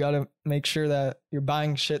 You got to make sure that you're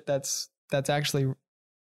buying shit that's actually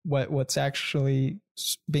what's actually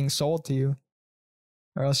being sold to you,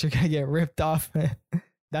 or else you're gonna get ripped off.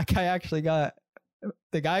 That guy actually got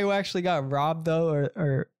the guy who actually got robbed though,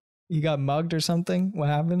 or he got mugged or something. What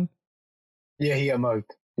happened? Yeah, he got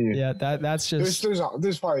mugged. Yeah, that's just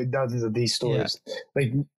there's probably dozens of these stories. Yeah.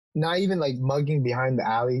 Like not even like mugging behind the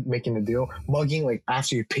alley making a deal, mugging like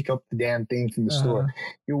after you pick up the damn thing from the store.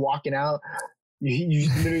 You're walking out. You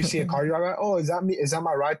literally see a car driver. Oh, is that me? Is that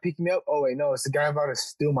my ride picking me up? Oh wait, no, it's the guy about to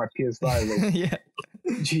steal my PS5. Like, yeah,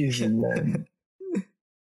 Jesus, man.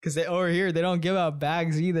 Because over here they don't give out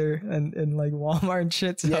bags either, and like Walmart and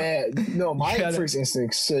shit. So yeah, no, my first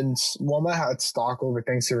instinct since Walmart had stock over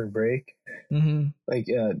Thanksgiving break, like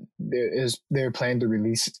they're planning to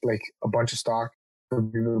release like a bunch of stock for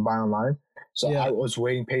people to buy online. So I was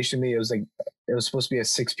waiting patiently. It was supposed to be at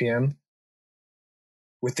 6 p.m.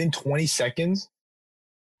 Within 20 seconds,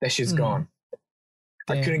 that shit's gone.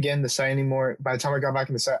 Damn. I couldn't get in the site anymore. By the time I got back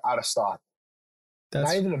in the site, out of stock.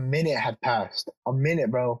 Not even a minute had passed. A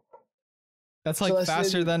minute, bro. That's like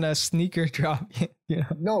faster than a sneaker drop. You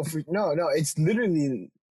know? No. It's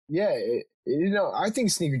literally, I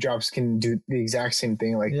think sneaker drops can do the exact same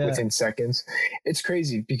thing, like within seconds. It's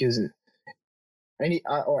crazy because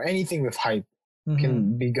anything with hype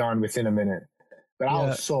can be gone within a minute. But I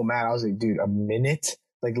was so mad. I was like, dude, a minute?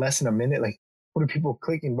 Like less than a minute? Like, what are people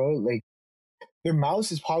clicking, bro? Like, their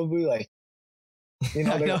mouse is probably like,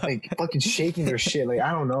 they're like fucking shaking their shit. Like,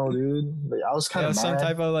 I don't know, dude. Like, I was kind of mad. Some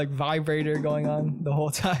type of like vibrator going on the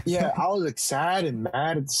whole time. Yeah, I was like sad and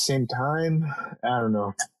mad at the same time. I don't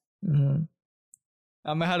know. I'm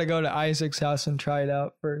gonna have to go to Isaac's house and try it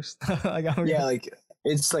out first. Like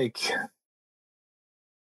it's like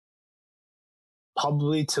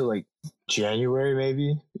probably till like January,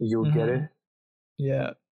 maybe you'll get it.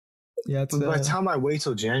 Yeah. But by the time I wait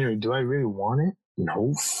till January, do I really want it?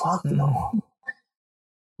 No, fuck no.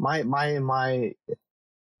 My, you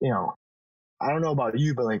know, I don't know about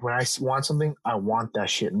you, but like when I want something, I want that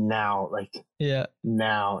shit now. Like,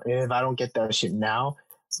 now. And if I don't get that shit now,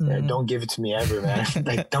 don't give it to me ever, man.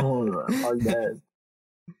 Like, don't fuck that.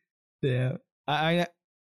 Yeah, I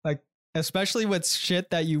like, especially with shit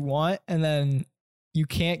that you want and then you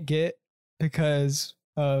can't get because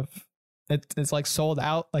of it's like sold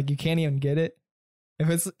out. Like you can't even get it. If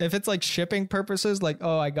it's like shipping purposes, like,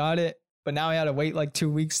 oh, I got it, but now I had to wait like 2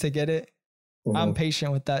 weeks to get it. I'm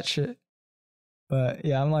patient with that shit. But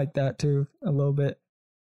yeah, I'm like that too a little bit.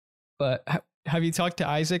 But have you talked to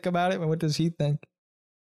Isaac about it? What does he think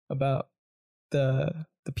about the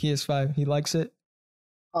PS5? He likes it?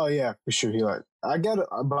 Oh yeah, for sure. I got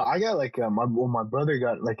like my brother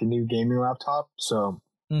got like a new gaming laptop, so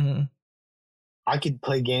I could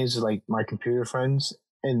play games with like my computer friends.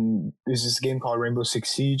 And there's this game called Rainbow Six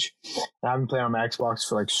Siege. And I've been playing on my Xbox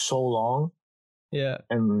for like so long. Yeah.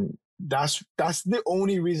 And that's the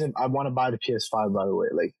only reason I want to buy the PS5, by the way.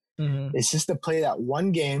 Like, it's just to play that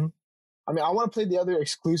one game. I mean, I want to play the other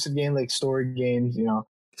exclusive game, like story games, you know.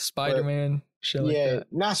 Spider-Man, shit like that. Yeah,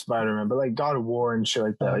 not Spider-Man, but like God of War and shit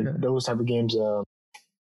like that. Okay. Like those type of games.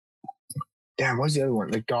 Damn, what's the other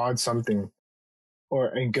one? Like God something.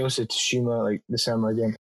 And Ghost of Tsushima, like the samurai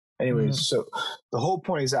game. Anyways, so the whole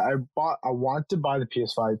point is that I want to buy the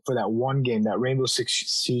PS5 for that one game, that Rainbow Six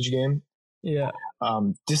Siege game. Yeah.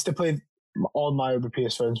 Just to play all my other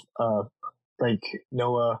PS friends, like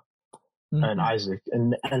Noah and Isaac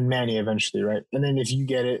and Manny eventually, right? And then if you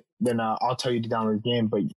get it, then I'll tell you to download the game,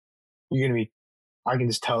 but I can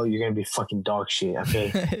just tell you're gonna be fucking dog shit.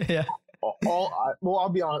 Okay. Yeah. I'll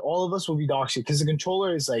be honest, all of us will be dog shit because the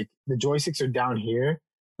controller is like the joysticks are down here.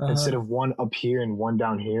 Instead of one up here and one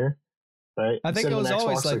down here, right? I think it was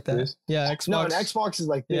always like that. This. Yeah, Xbox. No, an Xbox is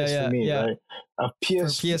like this for me, right? A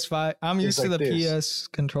PS5. I'm used to the PS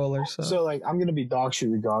controller, so like I'm gonna be dog shit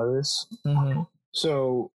regardless.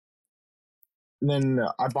 So then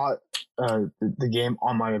I bought the game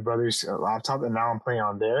on my brother's laptop, and now I'm playing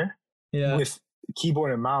on there with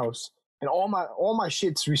keyboard and mouse, and all my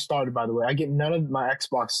shit's restarted. By the way, I get none of my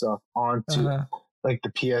Xbox stuff onto. Like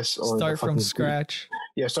the PS or start from scratch.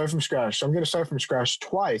 Yeah, start from scratch. So I'm gonna start from scratch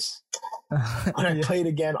twice when I play it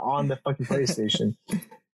again on the fucking PlayStation.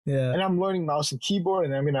 And I'm learning mouse and keyboard,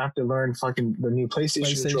 and then I'm gonna have to learn fucking the new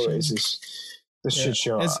PlayStation controller. It's just The shit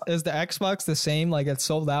show. Is the Xbox the same? Like it's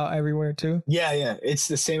sold out everywhere too? Yeah. It's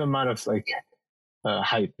the same amount of like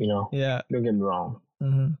hype, you know? Yeah. Don't get me wrong.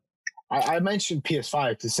 Mm-hmm. I mentioned PS5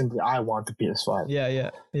 because simply I want the PS5. Yeah.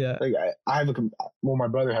 Like I have my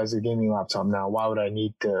brother has a gaming laptop now. Why would I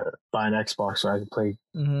need to buy an Xbox so I can play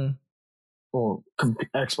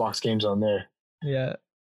Xbox games on there? Yeah.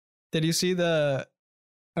 Did you see or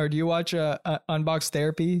do you watch Unbox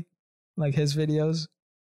Therapy, like his videos?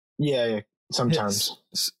 Yeah. Sometimes.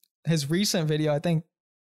 His recent video, I think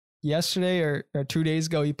yesterday or 2 days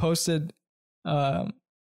ago, he posted a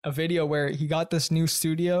video where he got this new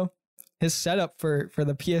studio. His setup for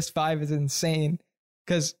the PS5 is insane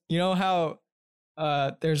because you know how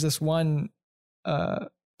there's this one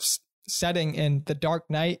setting in The Dark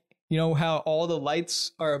Knight. You know how all the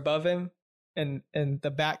lights are above him in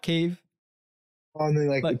the Batcave. Oh, and then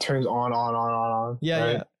like it turns on. Yeah,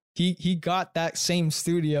 right? yeah. He got that same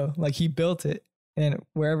studio, like he built it, and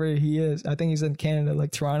wherever he is, I think he's in Canada,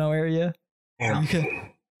 like Toronto area. Yeah.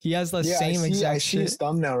 He has the same exact. I see his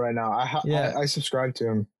thumbnail right now. I subscribe to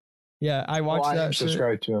him. Yeah, I watched that. I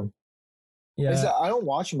subscribe to him. Yeah, I don't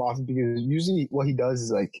watch him often because usually what he does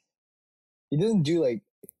is like he doesn't do like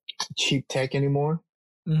cheap tech anymore.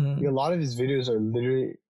 Mm-hmm. Like, a lot of his videos are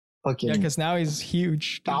literally fucking because now he's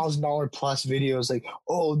huge. $1,000 plus videos. Like,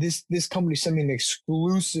 oh, this company sent me an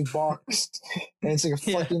exclusive box, and it's like a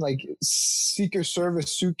fucking like Secret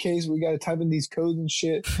Service suitcase. We got to type in these codes and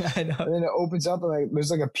shit. I know. And then it opens up and like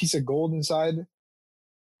there's like a piece of gold inside.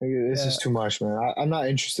 Like, this is too much, man. I'm not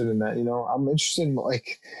interested in that. You know, I'm interested in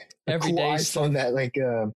like a cool iPhone that like.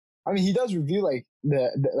 I mean, he does review like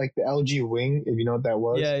the LG Wing, if you know what that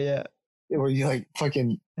was. Yeah. Where you like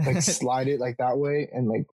fucking like slide it like that way and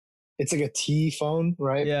like it's like a T phone,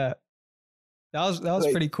 right? Yeah. That was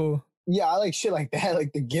like, pretty cool. Yeah, I like shit like that,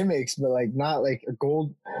 like the gimmicks, but like not like a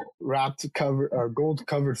gold wrapped cover or gold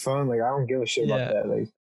covered phone. Like I don't give a shit about that. Like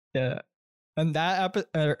yeah. And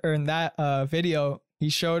in that video, he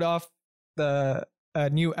showed off the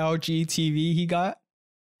new LG TV he got.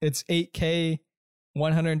 It's 8K,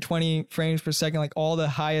 120 frames per second, like all the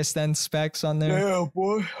highest end specs on there. Yeah,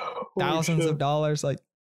 boy. Thousands of dollars. Like,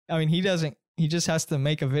 I mean, he just has to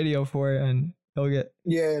make a video for it and he'll get.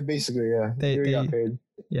 Yeah, basically, yeah. They got paid.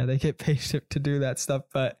 Yeah, they get paid to do that stuff.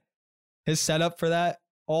 But his setup for that,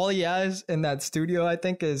 all he has in that studio, I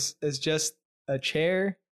think, is just a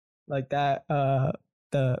chair like that,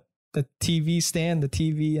 the TV stand, the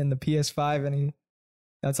TV and the PS5, and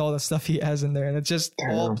that's all the stuff he has in there. And it's just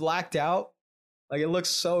all blacked out. Like it looks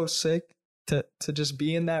so sick to just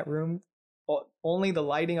be in that room. Only the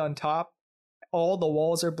lighting on top. All the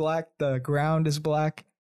walls are black. The ground is black.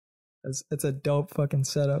 It's a dope fucking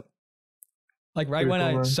setup. Like right when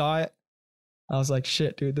I saw it, I was like,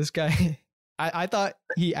 shit, dude, this guy. I thought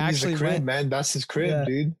he actually went. Man, that's his crib,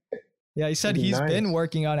 dude. Yeah, he said he's been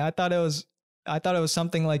working on it. I thought it was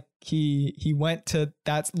something like he went to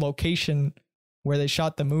that location where they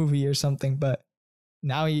shot the movie or something, but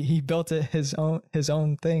now he built it his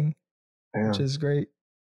own thing, which is great.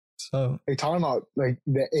 So they talking about like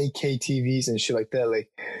the 8K TVs and shit like that.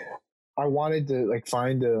 Like I wanted to like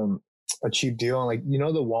find a cheap deal on like, you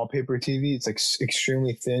know, the wallpaper TV. It's like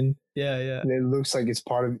extremely thin. Yeah. And it looks like it's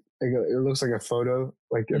part of like it looks like a photo,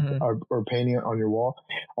 like or painting it on your wall.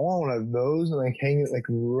 I want one of those and like hang it like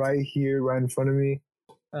right here, right in front of me.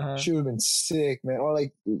 Should have been sick, man. Or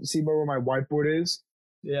like see where my whiteboard is.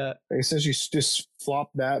 Yeah. Like essentially just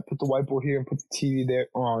flop that, put the whiteboard here and put the TV there.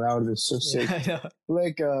 Oh, that would have been so sick. Yeah, I know.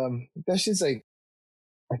 Like that shit's like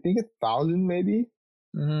I think 1,000 maybe.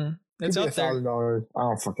 It's up there. $1,000. I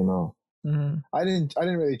don't fucking know. I didn't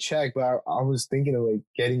really check, but I was thinking of like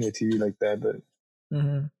getting a TV like that, but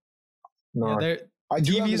no. Yeah, I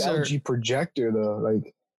do have an LG projector though,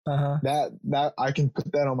 like that I can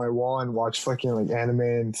put that on my wall and watch fucking like anime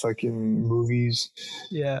and fucking movies.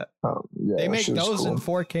 Yeah, they make those in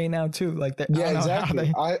 4K now too. Like that. Yeah,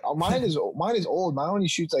 exactly. Mine is old. Mine only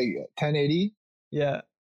shoots like 1080. Yeah,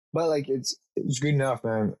 but like it's good enough,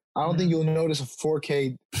 man. I don't think you'll notice a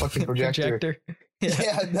 4K fucking projector.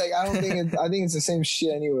 Yeah, like I think it's the same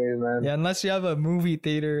shit anyways, man. Yeah, unless you have a movie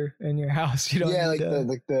theater in your house, you don't. Yeah,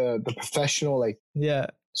 like the professional like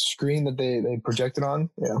screen that they projected on.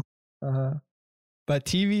 Yeah. But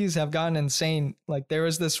TVs have gotten insane. Like there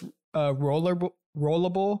was this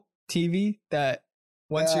rollable TV that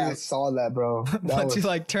once I saw that, bro. Once you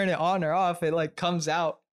like turn it on or off, it like comes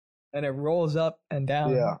out and it rolls up and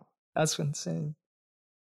down. Yeah, that's insane.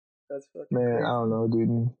 That's fucking man. Crazy. I don't know,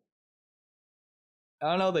 dude. I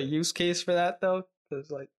don't know the use case for that though, because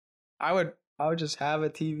like I would I would just have a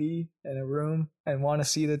TV in a room and want to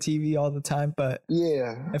see the TV all the time. But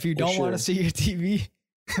yeah, if you don't want to see your TV,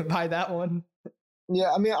 buy that one.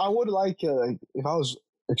 Yeah, I mean, I would like if I was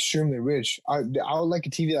extremely rich, I would like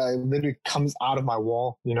a TV that literally comes out of my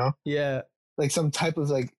wall, you know? Yeah. Like some type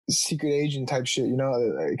of like secret agent type shit, you know?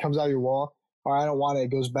 It comes out of your wall, or I don't want it,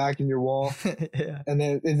 it goes back in your wall, yeah. and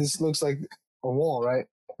then it just looks like a wall, right?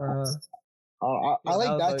 I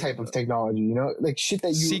like that type of technology, you know, like shit that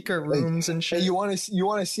you secret rooms and shit. You want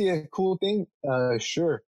to see a cool thing?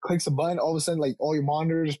 Sure. Clicks a button, all of a sudden, like all your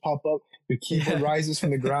monitors pop up, your keyboard rises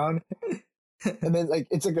from the ground. And then like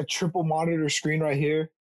it's like a triple monitor screen right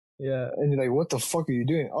here. Yeah. And you're like, what the fuck are you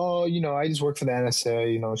doing? Oh, you know, I just work for the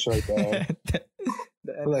NSA, you know, shit like that.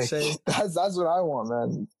 the NSA. Like, that's what I want,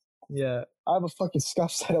 man. Yeah. I have a fucking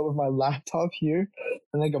stuff set up with my laptop here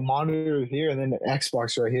and like a monitor here and then the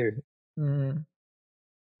Xbox right here. Mm-hmm.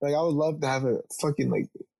 Like I would love to have a fucking like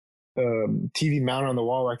TV mounted on the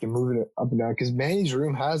wall where I can move it up and down, because Manny's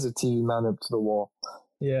room has a TV mounted up to the wall.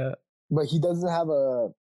 Yeah. But he doesn't have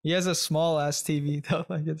he has a small ass TV though.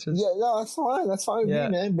 Like it's just no, that's fine. That's fine with me,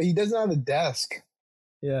 man. But he doesn't have a desk.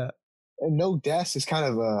 Yeah. And no desk is kind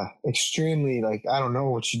of extremely like I don't know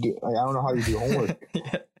what you do. Like I don't know how you do homework.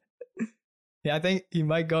 Yeah, I think he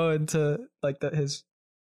might go into like his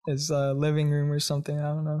living room or something. I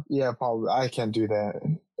don't know. Yeah, probably. I can't do that.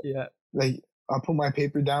 Yeah. Like I'll put my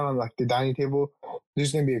paper down on like the dining table.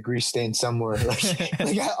 There's gonna be a grease stain somewhere.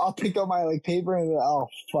 Like I'll pick up my like paper and oh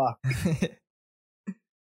fuck.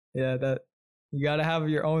 Yeah, that you gotta have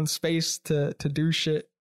your own space to do shit,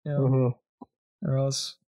 you know, or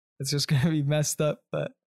else it's just gonna be messed up.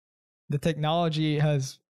 But the technology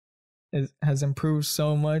has improved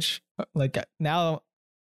so much. Like now,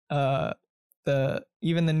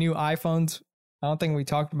 even the new iPhones. I don't think we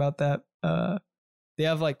talked about that. They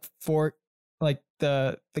have like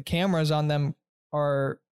the cameras on them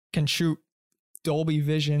can shoot Dolby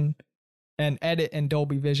Vision and edit in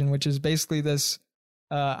Dolby Vision, which is basically this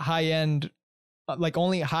high end, like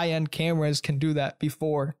only high end cameras can do that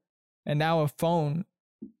before. And now a phone,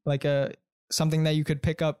 like something that you could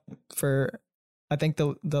pick up for, I think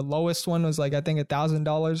the lowest one was like, I think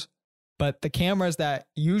 $1,000, but the cameras that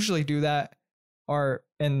usually do that are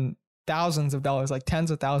in thousands of dollars, like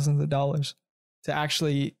tens of thousands of dollars to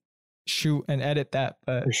actually shoot and edit that.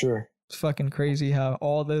 But for sure, it's fucking crazy how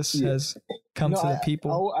all this has come to the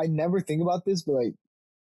people. I never think about this, but like,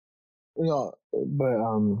 you know, but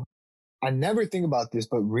I never think about this,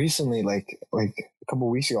 but recently, like a couple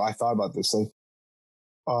of weeks ago, I thought about this. Like,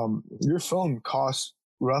 your phone costs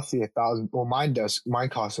roughly $1,000. Well, mine costs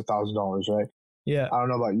 $1,000, right? Yeah. I don't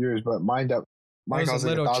know about yours, but mine costs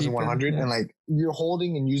like 1,100, and like you're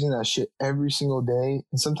holding and using that shit every single day.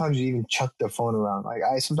 And sometimes you even chuck the phone around. Like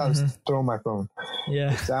I sometimes throw my phone.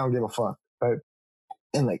 Yeah. I don't give a fuck. Right.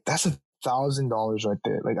 And like that's $1,000 right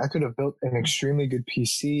there. Like I could have built an extremely good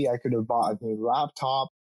PC. I could have bought a new laptop.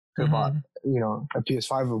 Could have bought, you know, a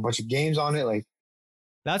PS5 with a bunch of games on it. Like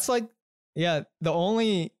that's like, yeah, the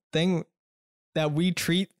only thing that we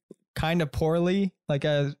treat kind of poorly, like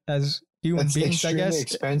as human beings, I guess,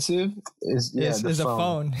 expensive is a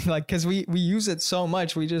phone. Like, cause we use it so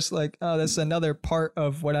much. We just like, oh, that's another part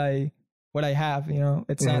of what I have, you know,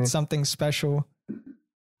 it's not something special.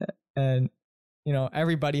 And, you know,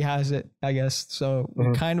 everybody has it, I guess. So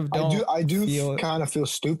we kind of don't. I do kind of feel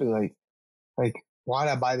stupid. Like, why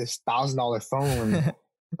did I buy this $1,000 phone?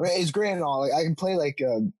 I mean, it's great and all. Like, I can play like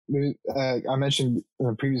I mentioned in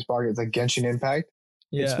the previous podcast, like Genshin Impact.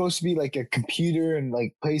 Yeah. It's supposed to be like a computer and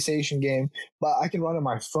like PlayStation game, but I can run on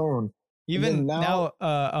my phone. Even now,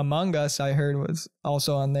 Among Us, I heard, was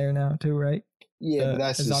also on there now too, right? Yeah, but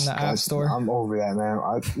that's just on the App Store. I'm over that, man.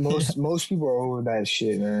 Most people are over that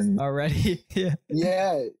shit, man. Already, yeah.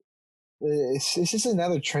 Yeah. It's just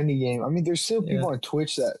another trendy game. I mean, there's still people on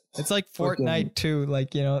Twitch that it's like Fortnite too,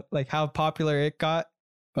 like, you know, like how popular it got,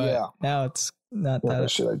 but now it's not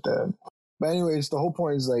that shit like that. But anyways, the whole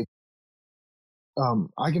point is like,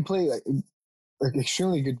 I can play like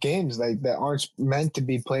extremely good games like that aren't meant to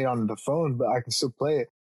be played on the phone, but I can still play it.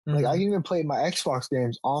 Like I can even play my Xbox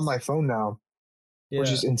games on my phone now,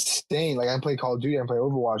 which is insane. Like I can play Call of Duty, I can play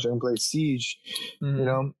Overwatch, I can play Siege, you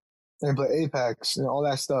know, I can play Apex and all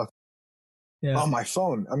that stuff. Yeah. On my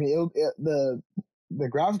phone. I mean, the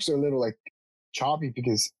graphics are a little like choppy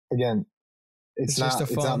because again, it's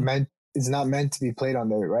not meant to be played on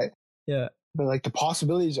there, right? Yeah. But like the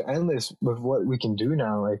possibilities are endless with what we can do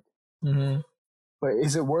now. Like, but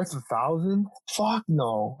is it worth 1,000? Fuck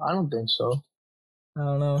no, I don't think so. I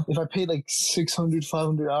don't know. If I paid like 600,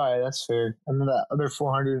 500, all right, that's fair. And then that other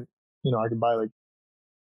 400, you know, I could buy like.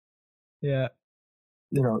 Yeah.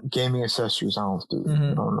 gaming accessories. I don't do.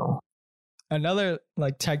 I don't know. Another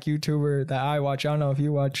like tech YouTuber that I watch, I don't know if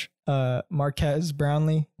you watch, Marquez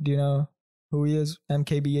Brownlee. Do you know who he is?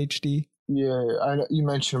 MKBHD. Yeah, I know, you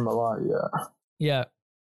mentioned him a lot. Yeah. Yeah.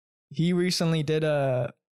 He recently did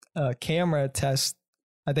a camera test.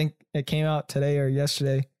 I think it came out today or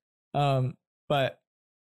yesterday. But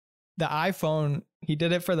the iPhone, he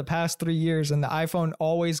did it for the past 3 years, and the iPhone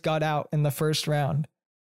always got out in the first round.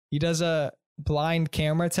 He does a blind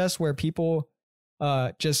camera test where people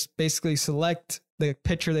just basically select the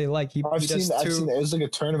picture they like. I've seen that. It was like a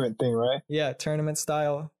tournament thing, right? Yeah, tournament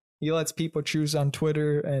style. He lets people choose on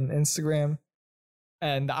Twitter and Instagram,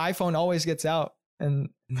 and the iPhone always gets out in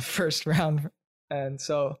the first round. And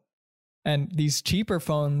these cheaper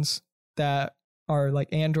phones that are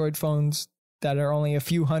like Android phones that are only a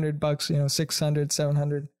few $100, 600,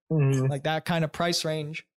 700, like that kind of price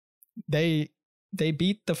range, they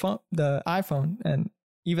beat the iPhone. And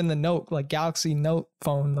even the Note, like Galaxy Note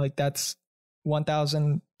phone, like that's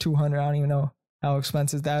 1,200. I don't even know how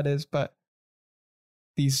expensive that is, but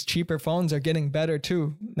these cheaper phones are getting better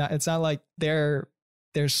too. It's not like they're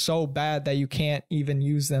so bad that you can't even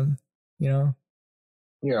use them,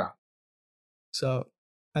 Yeah. So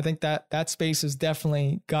I think that space has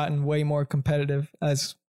definitely gotten way more competitive,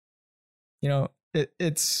 as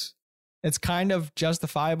it's kind of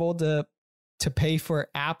justifiable to pay for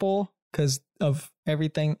Apple because of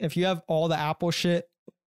everything. If you have all the Apple shit,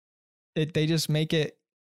 they just make it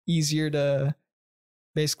easier to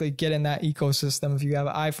basically get in that ecosystem. If you have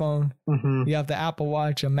an iPhone, you have the Apple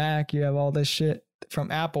Watch, a Mac, you have all this shit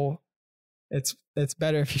from Apple, it's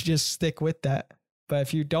better if you just stick with that. But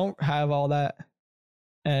if you don't have all that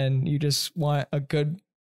and you just want a good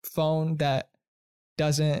phone that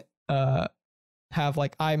doesn't have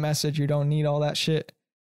like iMessage, you don't need all that shit,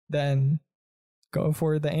 then go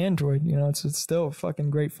for the Android. It's still a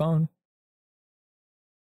fucking great phone.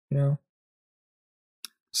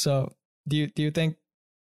 So do you think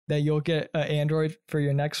that you'll get an Android for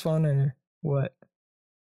your next phone or what?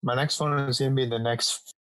 My next phone is gonna be the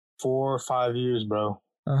next 4 or 5 years, bro.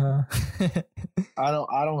 I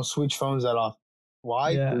don't switch phones that often.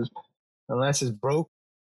 Why? Yeah. Unless it's broke,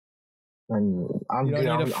 and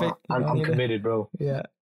I'm committed, bro. Yeah.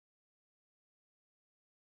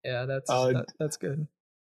 Yeah, that's good.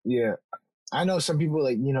 Yeah, I know some people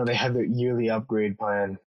they have their yearly upgrade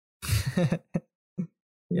plan. Yeah,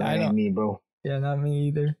 that ain't me, bro. Yeah, not me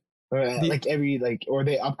either. Or or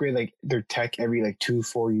they upgrade their tech every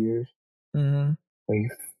 2-4 years.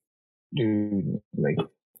 Dude,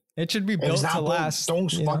 it should be built to last. Don't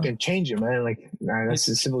fucking change it, man. That's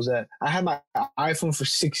as simple as that. I had my iPhone for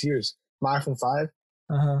 6 years. My iPhone 5.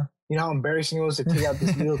 You know how embarrassing it was to take out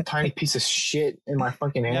this little tiny piece of shit in my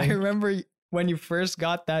fucking hand? Yeah, I remember when you first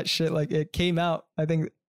got that shit, it came out, I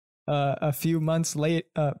think, a few months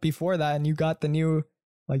before that, and you got the new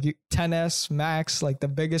 10S Max, the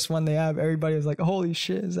biggest one they have. Everybody was like, holy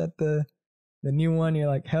shit, is that the new one? You're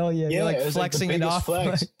like, hell yeah. Yeah, you're flexing it off.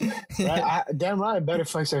 Flex. Right? Damn right, I better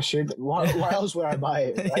flex that shit. Why else would I buy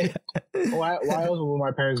it? Right? Yeah. Why else would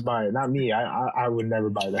my parents buy it? Not me. I would never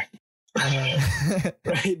buy that.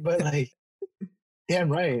 Right? But damn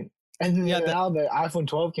right. And now the iPhone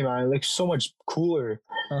 12 came out, it looks so much cooler.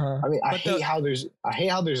 I mean, I hate how there's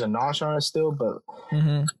a notch on it still, but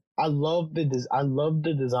I love the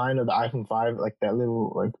design of the iPhone 5, that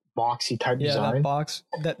little boxy type design. Yeah, that box.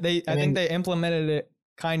 I think they implemented it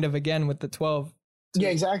kind of again with the 12. Too. Yeah,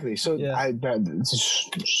 exactly. So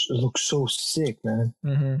it looks so sick, man.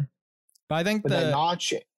 But I think that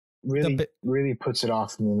notch really puts it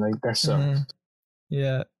off me. That sucks.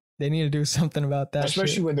 Yeah, they need to do something about that.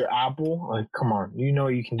 Especially when they're Apple. Come on,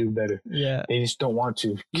 you can do better. Yeah, they just don't want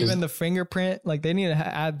to. Even the fingerprint, they need to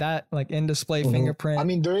add that in-display fingerprint. I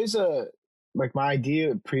mean, there is my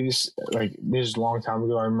idea previous, this is a long time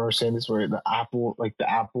ago. I remember saying this, where the Apple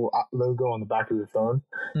logo on the back of your phone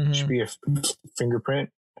should be a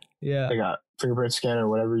fingerprint. Yeah, a fingerprint scanner, or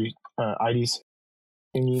whatever IDs.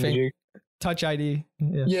 Touch ID.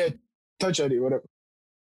 Yeah, Touch ID, whatever.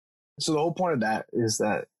 So the whole point of that is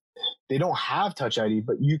that they don't have Touch ID,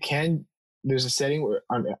 but you can. There's a setting where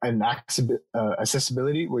on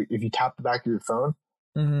accessibility, where if you tap the back of your phone,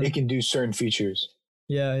 it can do certain features.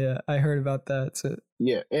 Yeah, I heard about that.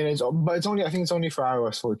 Yeah, and it's only, I think it's only for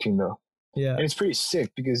iOS 14 though. Yeah, and it's pretty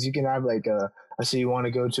sick because you can have let's say you want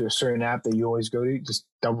to go to a certain app that you always go to, just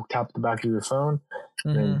double tap the back of your phone,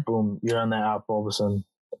 and then boom, you're on that app all of a sudden.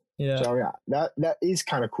 Yeah, so that is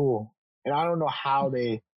kind of cool, and I don't know how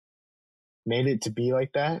they made it to be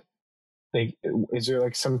like that. Is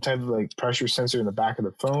there some type of pressure sensor in the back of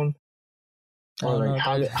the phone, or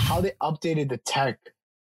how they updated the tech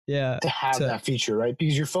Yeah. To have that feature, right?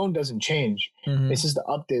 Because your phone doesn't change. It's just the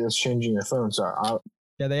update that's changing your phone. So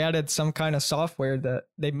yeah, they added some kind of software that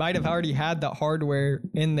they might have already had that hardware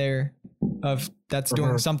in there of that's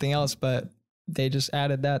doing something else, but they just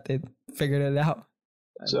added that. They figured it out.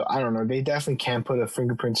 So I don't know. They definitely can put a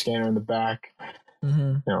fingerprint scanner in the back.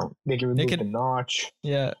 You know, they can remove the notch.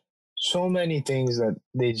 Yeah. So many things that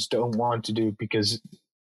they just don't want to do because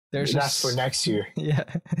that's for next year. Yeah.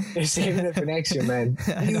 They're saving it for next year, man.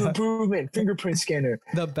 New improvement, fingerprint scanner.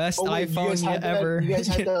 The best iPhone ever. You guys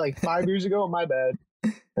had that like 5 years ago? My bad.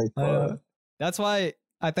 Like, that's why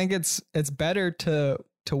I think it's better to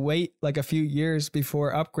wait like a few years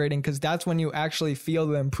before upgrading, because that's when you actually feel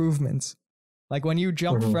the improvements. Like when you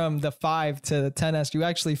jumped from the 5 to the 10S, you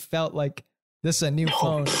actually felt like this is a new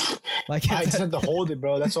phone. Like I just had to hold it,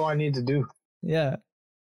 bro. That's all I need to do. Yeah.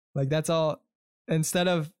 Like that's all. Instead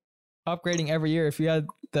of upgrading every year, if you had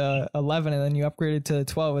the 11 and then you upgraded to the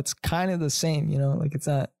 12, it's kind of the same, you know, like it's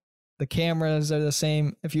not, the cameras are the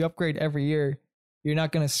same. If you upgrade every year, you're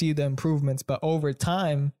not going to see the improvements, but over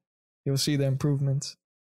time you'll see the improvements.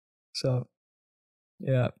 So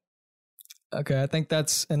yeah. Okay, I think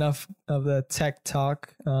that's enough of the tech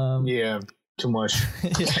talk. Yeah, too much.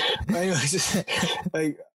 Anyways,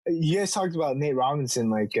 like you guys talked about Nate Robinson,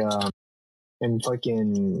 like and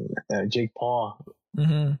fucking Jake Paul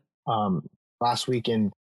last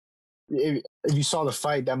weekend. If you saw the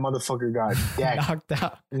fight, that motherfucker got decked. Knocked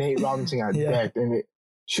out. Nate Robinson got decked, and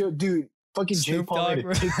dude, fucking Jake Paul made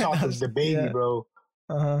a TikTok with the baby, bro.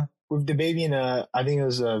 With the baby in I think it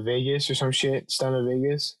was Vegas or some shit, Stun of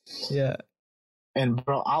Vegas. Yeah. And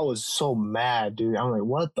bro, I was so mad, dude. I'm like,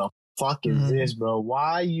 what the fuck is this, bro?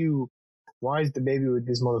 Why is the baby with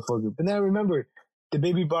this motherfucker? But then I remember the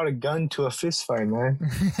baby brought a gun to a fist fight, man.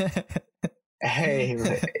 Hey,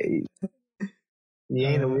 you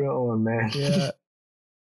ain't a real one, man. Yeah.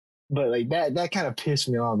 But like that kind of pissed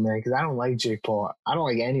me off, man, because I don't like Jake Paul. I don't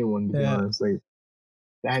like anyone, to be honest. Like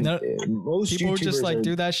most people YouTubers just like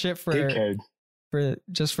do that shit for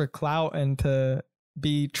clout and to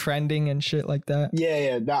be trending and shit like that.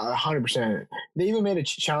 Yeah, that 100%. They even made a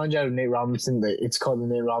challenge out of Nate Robinson. It's called the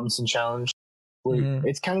Nate Robinson Challenge. Where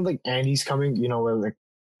it's kind of like Andy's Coming, you know, where like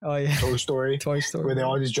Toy Story, where they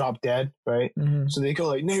all just drop dead, right? So they go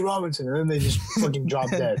like Nate Robinson, and then they just fucking drop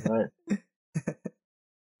dead, right?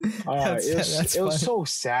 It was so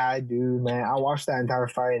sad, dude, man. I watched that entire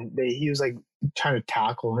fight, and he was like trying to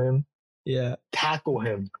tackle him. Yeah. Tackle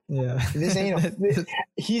him. Yeah. This ain't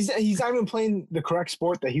he's not even playing the correct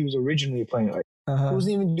sport that he was originally playing. Like he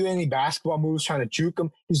wasn't even doing any basketball moves trying to juke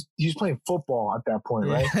him. He was playing football at that point,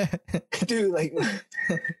 right? Dude, like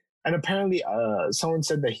and apparently someone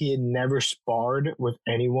said that he had never sparred with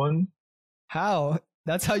anyone. How?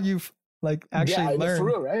 That's how you've like actually learned. For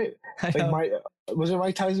real, right? Like was it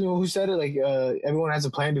Mike Tyson who said it? Like everyone has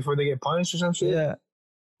a plan before they get punished or some shit? Yeah.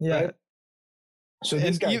 Yeah. Right? So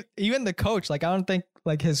this guy, even the coach, like I don't think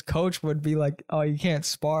like his coach would be like, "Oh, you can't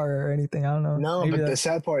spar or anything." I don't know. No, maybe but the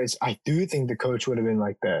sad part is, I do think the coach would have been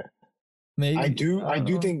like that. Maybe I do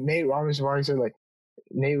think Nate Robinson said like,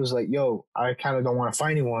 Nate was like, "Yo, I kind of don't want to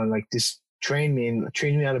fight anyone. Like, just train me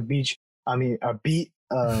how to beat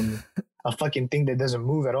a fucking thing that doesn't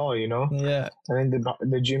move at all, you know?" Yeah. And then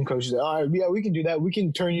the gym coach is like, "All right, yeah, we can do that. We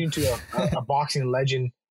can turn you into a boxing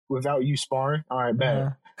legend without you sparring. All right,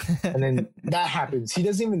 bet." And then that happens. He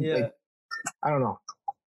doesn't even like. I don't know.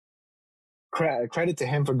 Credit to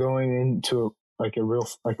him for going into like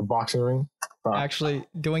a boxing ring. Actually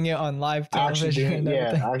doing it on live television.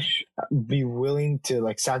 Be willing to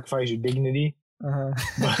like sacrifice your dignity.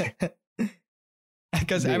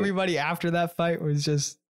 Because everybody after that fight was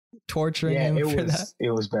just torturing him for that. It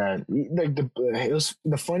was bad. Like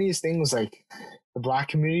the funniest thing was like the black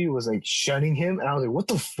community was like shunning him, and I was like, "What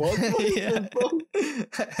the fuck?"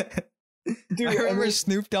 Dude, I remember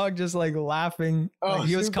Snoop Dogg just like laughing. Like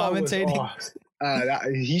he was commentating.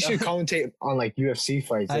 He should commentate on like UFC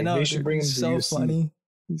fights. Like, I know they should bring him to UFC. Funny.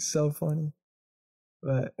 He's so funny.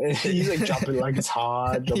 But he's like jumping like it's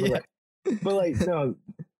hot. But like no,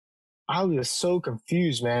 I was so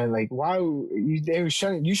confused, man. Like why they were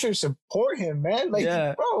shunning? You should support him, man. Like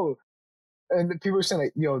bro. And people were saying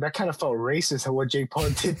like, "Yo, that kind of felt racist at what Jake Paul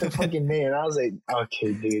did to fucking Nate." And I was like,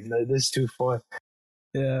 "Okay, dude, no, this is too fun."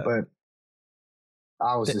 Yeah, but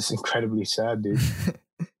I was just incredibly sad, dude.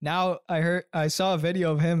 Now I saw a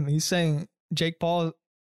video of him. He's saying Jake Paul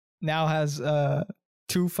now has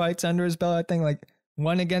 2 fights under his belt. I think like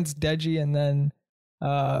one against Deji, and then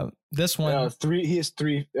this one. 3. He has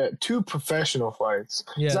 3, 2 professional fights.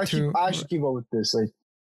 Yeah, I should keep up with this. Like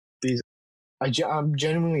these. I'm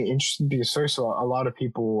genuinely interested because first of all, a lot of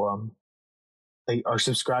people like are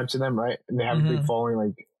subscribed to them, right? And they have a big following,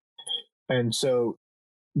 like, and so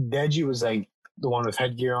Deji was like the one with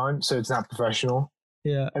headgear on, so it's not professional.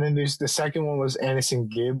 Yeah. And then there's the second one was Anderson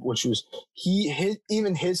Gibb, which was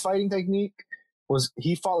even his fighting technique was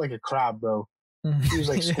he fought like a crab, bro. He was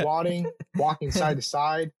like squatting, walking side to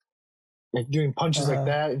side, like doing punches like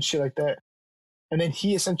that and shit like that. And then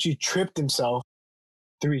he essentially tripped himself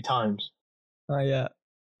 3 times. Oh yeah.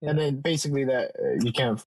 And then basically that you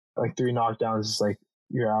can't, like 3 knockdowns is like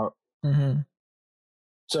you're out.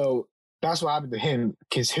 So that's what happened to him,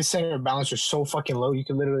 because his center of balance was so fucking low you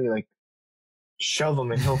could literally like shove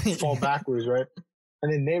him and he'll fall backwards, right?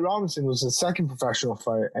 And then Nate Robinson was the second professional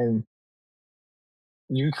fight, and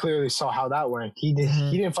you clearly saw how that went. He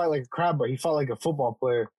didn't fight like a crab, but he fought like a football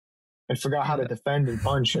player and forgot how to defend and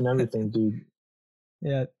punch and everything, dude.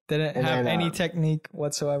 Yeah, didn't have any technique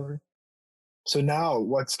whatsoever. So now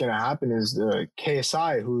what's gonna happen is the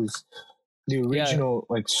KSI, who's the original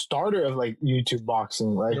like starter of like YouTube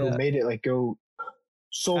boxing, right? Who made it like go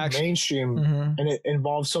so mainstream, and it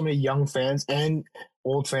involves so many young fans and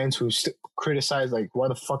old fans who criticize like, why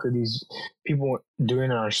the fuck are these people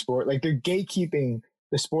doing in our sport? Like, they're gatekeeping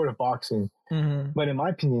the sport of boxing. But in my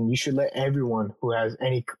opinion, you should let everyone who has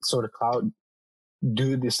any sort of clout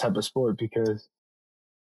do this type of sport, because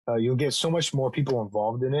you'll get so much more people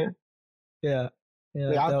involved in it. Yeah.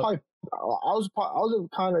 Like, I was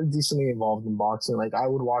kind of decently involved in boxing. Like, I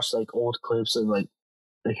would watch like old clips of like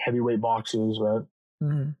heavyweight boxers, right?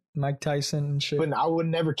 Mike Tyson and shit. But I would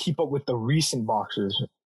never keep up with the recent boxers.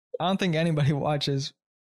 I don't think anybody watches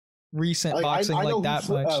recent boxing I know that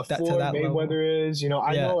who, much. That Floyd to that Mayweather level. is, you know.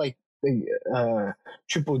 I know like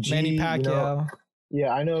Triple G, Manny Pacquiao. You know?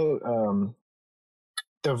 Yeah, I know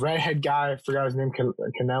the redhead guy. I forgot his name,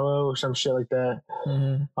 Canelo or some shit like that.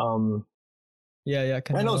 Canelo.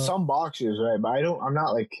 I know some boxers, right? But I'm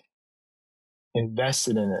not like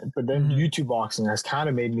invested in it. But then YouTube boxing has kind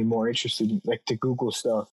of made me more interested, like to Google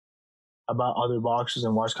stuff about other boxers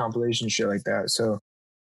and watch compilations, shit like that. So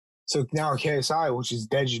now KSI, which is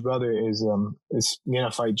Deji's brother, is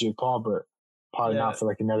gonna fight Jake Paul, but probably not for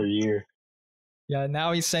like another year. Yeah,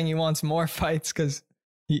 now he's saying he wants more fights because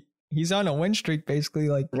he's on a win streak, basically.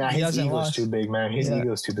 Like, his ego's too big, man. His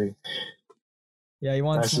ego's too big. Yeah, he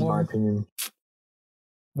wants more. That's my opinion.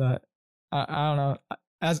 But I don't know.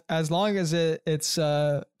 As long as it's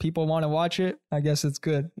people want to watch it, I guess it's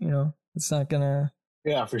good. You know, it's not gonna.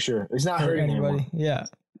 Yeah, for sure. It's not hurting anybody. Anyone. Yeah,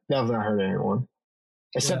 definitely not hurting anyone.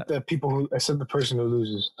 Except the person who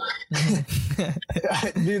loses.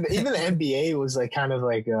 Dude, even the NBA was like kind of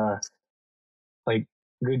like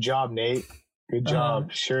good job, Nate. Good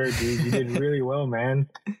job. Sure, dude. You did really well, man.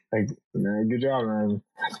 Like, good job, man.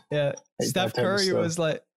 Yeah. Like, Steph Curry was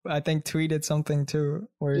like, I think tweeted something too.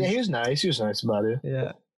 Where he was nice. He was nice about it.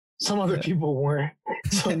 Yeah. Some other people weren't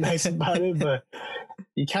so nice about it, but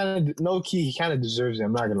he kind of, low key, he kind of deserves it.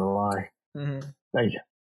 I'm not gonna lie. Like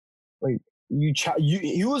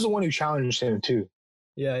he was the one who challenged him too.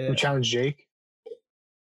 Yeah. Who challenged Jake?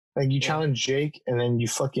 Like, you challenge Jake, and then you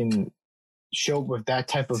fucking show up with that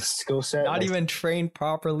type of skill set. Not even trained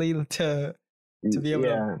properly to be able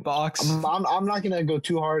to box. I'm not gonna go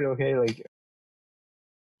too hard. Okay, like,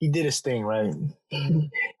 he did his thing, right?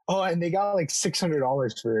 Oh, and they got like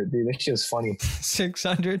 $600 for it, dude. That shit was funny.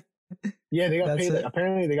 600. Yeah, they got paid.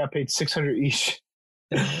 Apparently, they got paid $600 each.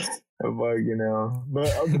 But you know,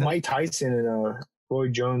 Mike Tyson and Roy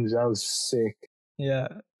Jones, that was sick. Yeah,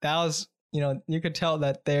 that was, you know, you could tell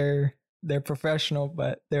that they're professional,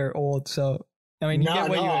 but they're old. So I mean, you get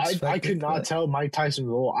what you expect. I could not tell Mike Tyson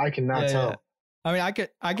was old. I could not tell. Yeah. I mean,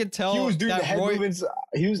 I could tell he was doing the head movements.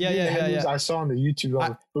 He was doing the head movements I saw on the YouTube.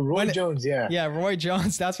 But Roy Jones, Roy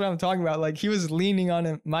Jones. That's what I'm talking about. Like, he was leaning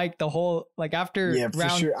on Mike the whole, like, after round for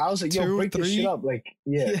sure. I was like, yo, break this shit up. Like,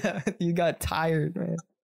 you got tired, man.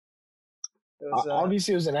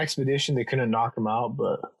 Obviously, it was an expedition. They couldn't knock him out,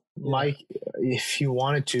 but Mike, if he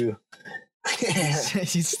wanted to,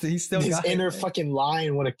 he still his inner fucking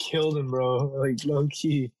lion would have killed him, bro. Like, low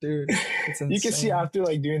key, dude. It's insane. You can see after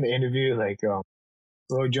like doing the interview, like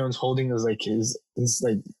Roy Jones holding his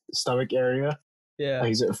like stomach area. Yeah, like,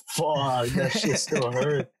 he's like, fuck, that shit still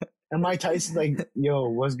hurt. And Mike Tyson's like, yo,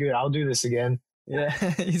 what's good? I'll do this again. Yeah,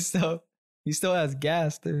 he still has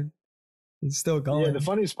gas, dude. He's still going. Yeah, the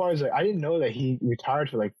funniest part is, like, I didn't know that he retired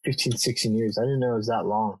for like 15, 16 years. I didn't know it was that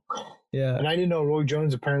long. Yeah. And I didn't know Roy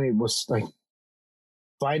Jones apparently was like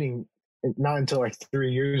fighting not until like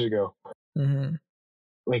 3 years ago.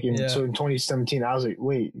 Like so in 2017, I was like,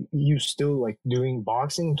 wait, you still like doing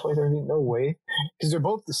boxing in 2017? No way. Because they're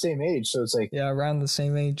both the same age. So it's like, yeah, around the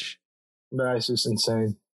same age. That's just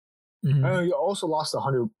insane. Mm-hmm. I know he also lost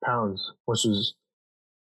 100 pounds, which was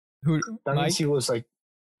that Mike? means he was like,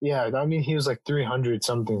 that means he was like 300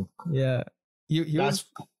 something. Yeah, he was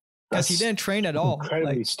because he didn't train at all.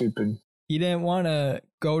 Incredibly stupid. He didn't want to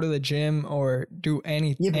go to the gym or do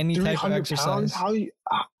any type of exercise. Pounds?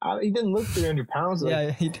 How he didn't look 300 pounds. Like,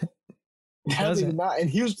 yeah, he doesn't. Not, and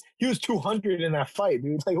he was 200 in that fight,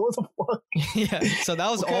 dude. Like, what the fuck? Yeah, so that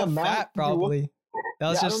was all fat, probably. That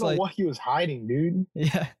was just I don't know what he was hiding, dude.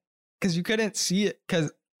 Yeah, because you couldn't see it.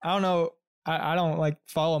 Because I don't know, I don't like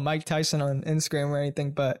follow Mike Tyson on Instagram or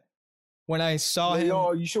anything, but when I saw him,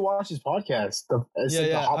 you should watch his podcast.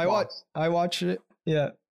 I watched it. Yeah,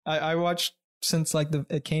 I watched since like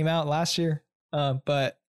it came out last year.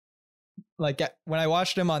 But like when I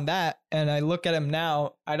watched him on that and I look at him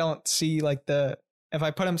now, I don't see like if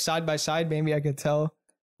I put him side by side, maybe I could tell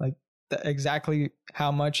like exactly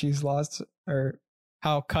how much he's lost or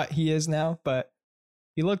how cut he is now. But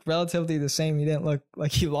he looked relatively the same. He didn't look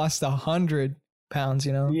like he lost 100 pounds,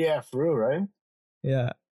 you know? Yeah, for real, right?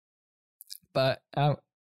 Yeah. But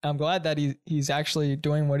I'm glad that he's actually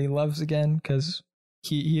doing what he loves again, because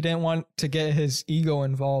he didn't want to get his ego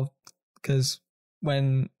involved, because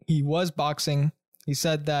when he was boxing, he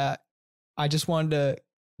said that I just wanted to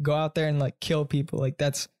go out there and like kill people. Like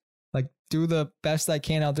that's like do the best I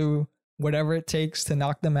can. I'll do whatever it takes to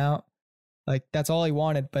knock them out. Like that's all he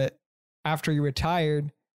wanted. But after he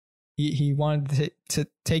retired, he wanted to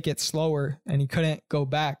take it slower, and he couldn't go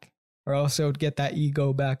back, or else it would get that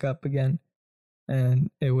ego back up again. And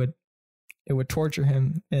it would torture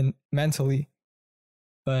him and mentally.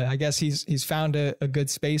 But I guess he's found a good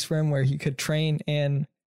space for him where he could train and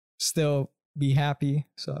still be happy.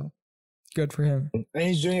 So good for him. And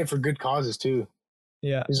he's doing it for good causes too.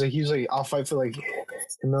 Yeah. He's like, I'll fight for like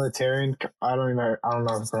the militarian. I don't know if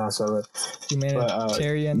I pronounce that right.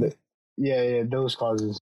 Humanitarian. Yeah, those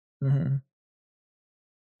causes. Mm-hmm.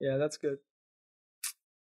 Yeah, that's good.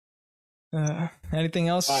 Anything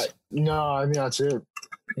else? No, I mean that's it.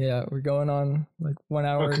 Yeah, we're going on like 1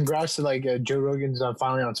 hour. Well, congrats to like Joe Rogan's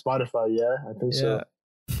finally on Spotify. Yeah, I think so.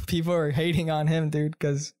 People are hating on him, dude,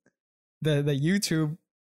 because the YouTube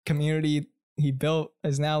community he built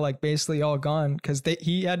is now like basically all gone, because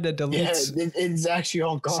he had to delete. Yeah, it's actually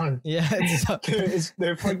all gone. Yeah,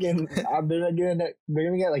 they're fucking. They're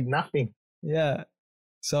gonna get like nothing. Yeah.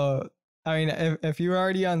 So I mean, if you're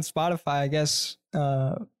already on Spotify, I guess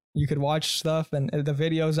you could watch stuff and the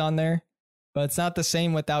videos on there, but it's not the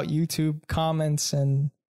same without YouTube comments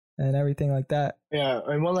and everything like that. Yeah,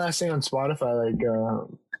 and one last thing on Spotify, like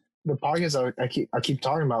the podcast I keep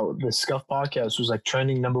talking about, the Scuff podcast was like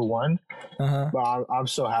trending #1. But I'm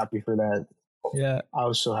so happy for that. Yeah, I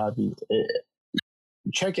was so happy.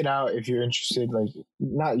 Check it out if you're interested. Like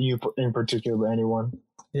not you in particular, but anyone.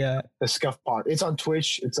 Yeah, the Scuff pod. It's on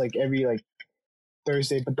Twitch. It's like every like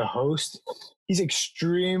Thursday, but the host, he's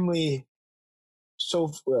extremely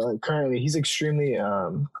currently he's extremely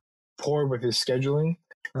poor with his scheduling.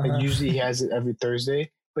 Like usually he has it every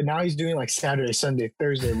Thursday, but now he's doing like Saturday, Sunday,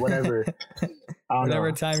 Thursday, whatever.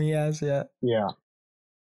 Whatever time he has. Yeah.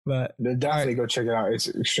 But definitely go check it out. It's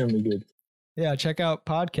extremely good. Yeah, check out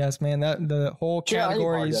podcasts, man. That the whole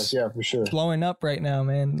category is for sure blowing up right now,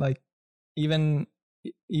 man. Like even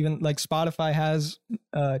like Spotify has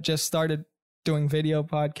just started doing video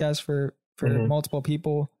podcasts for multiple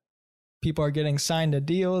people. People are getting signed to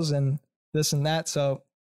deals and this and that. So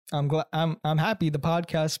I'm glad. I'm happy the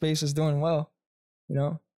podcast space is doing well. You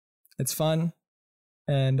know, it's fun,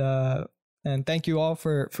 and thank you all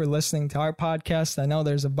for listening to our podcast. I know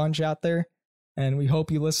there's a bunch out there, and we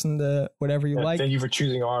hope you listen to whatever you like. Thank you for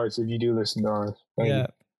choosing ours. If you do listen to ours,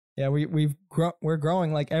 yeah, we're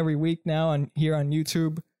growing like every week now here on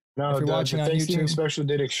YouTube. No, if you're watching on YouTube, special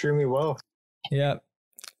did extremely well. Yeah.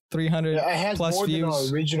 300 it has plus more views. Than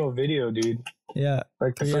our original video, dude. Yeah,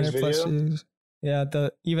 like the first video. Views. Yeah,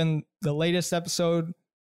 even the latest episode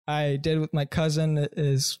I did with my cousin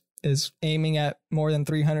is aiming at more than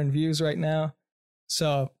 300 views right now.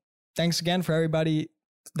 So thanks again for everybody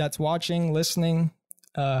that's watching, listening.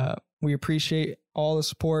 We appreciate all the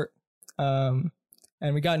support. And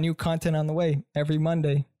we got new content on the way every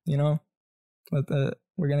Monday. You know,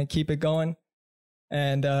 we're gonna keep it going,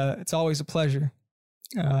 and it's always a pleasure.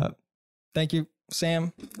 Thank you,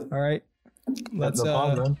 Sam. All right,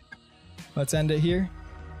 let's end it here.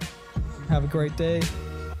 Have a great day.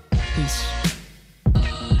 Peace.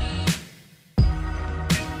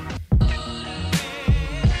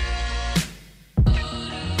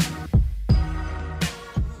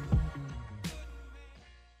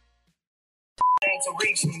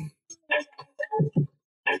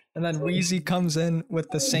 And then Weezy comes in with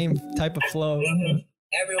the same type of flow.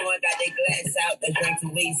 Everyone got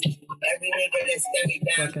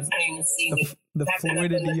The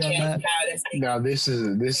fluidity on that. Now this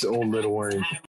is old Little Wayne.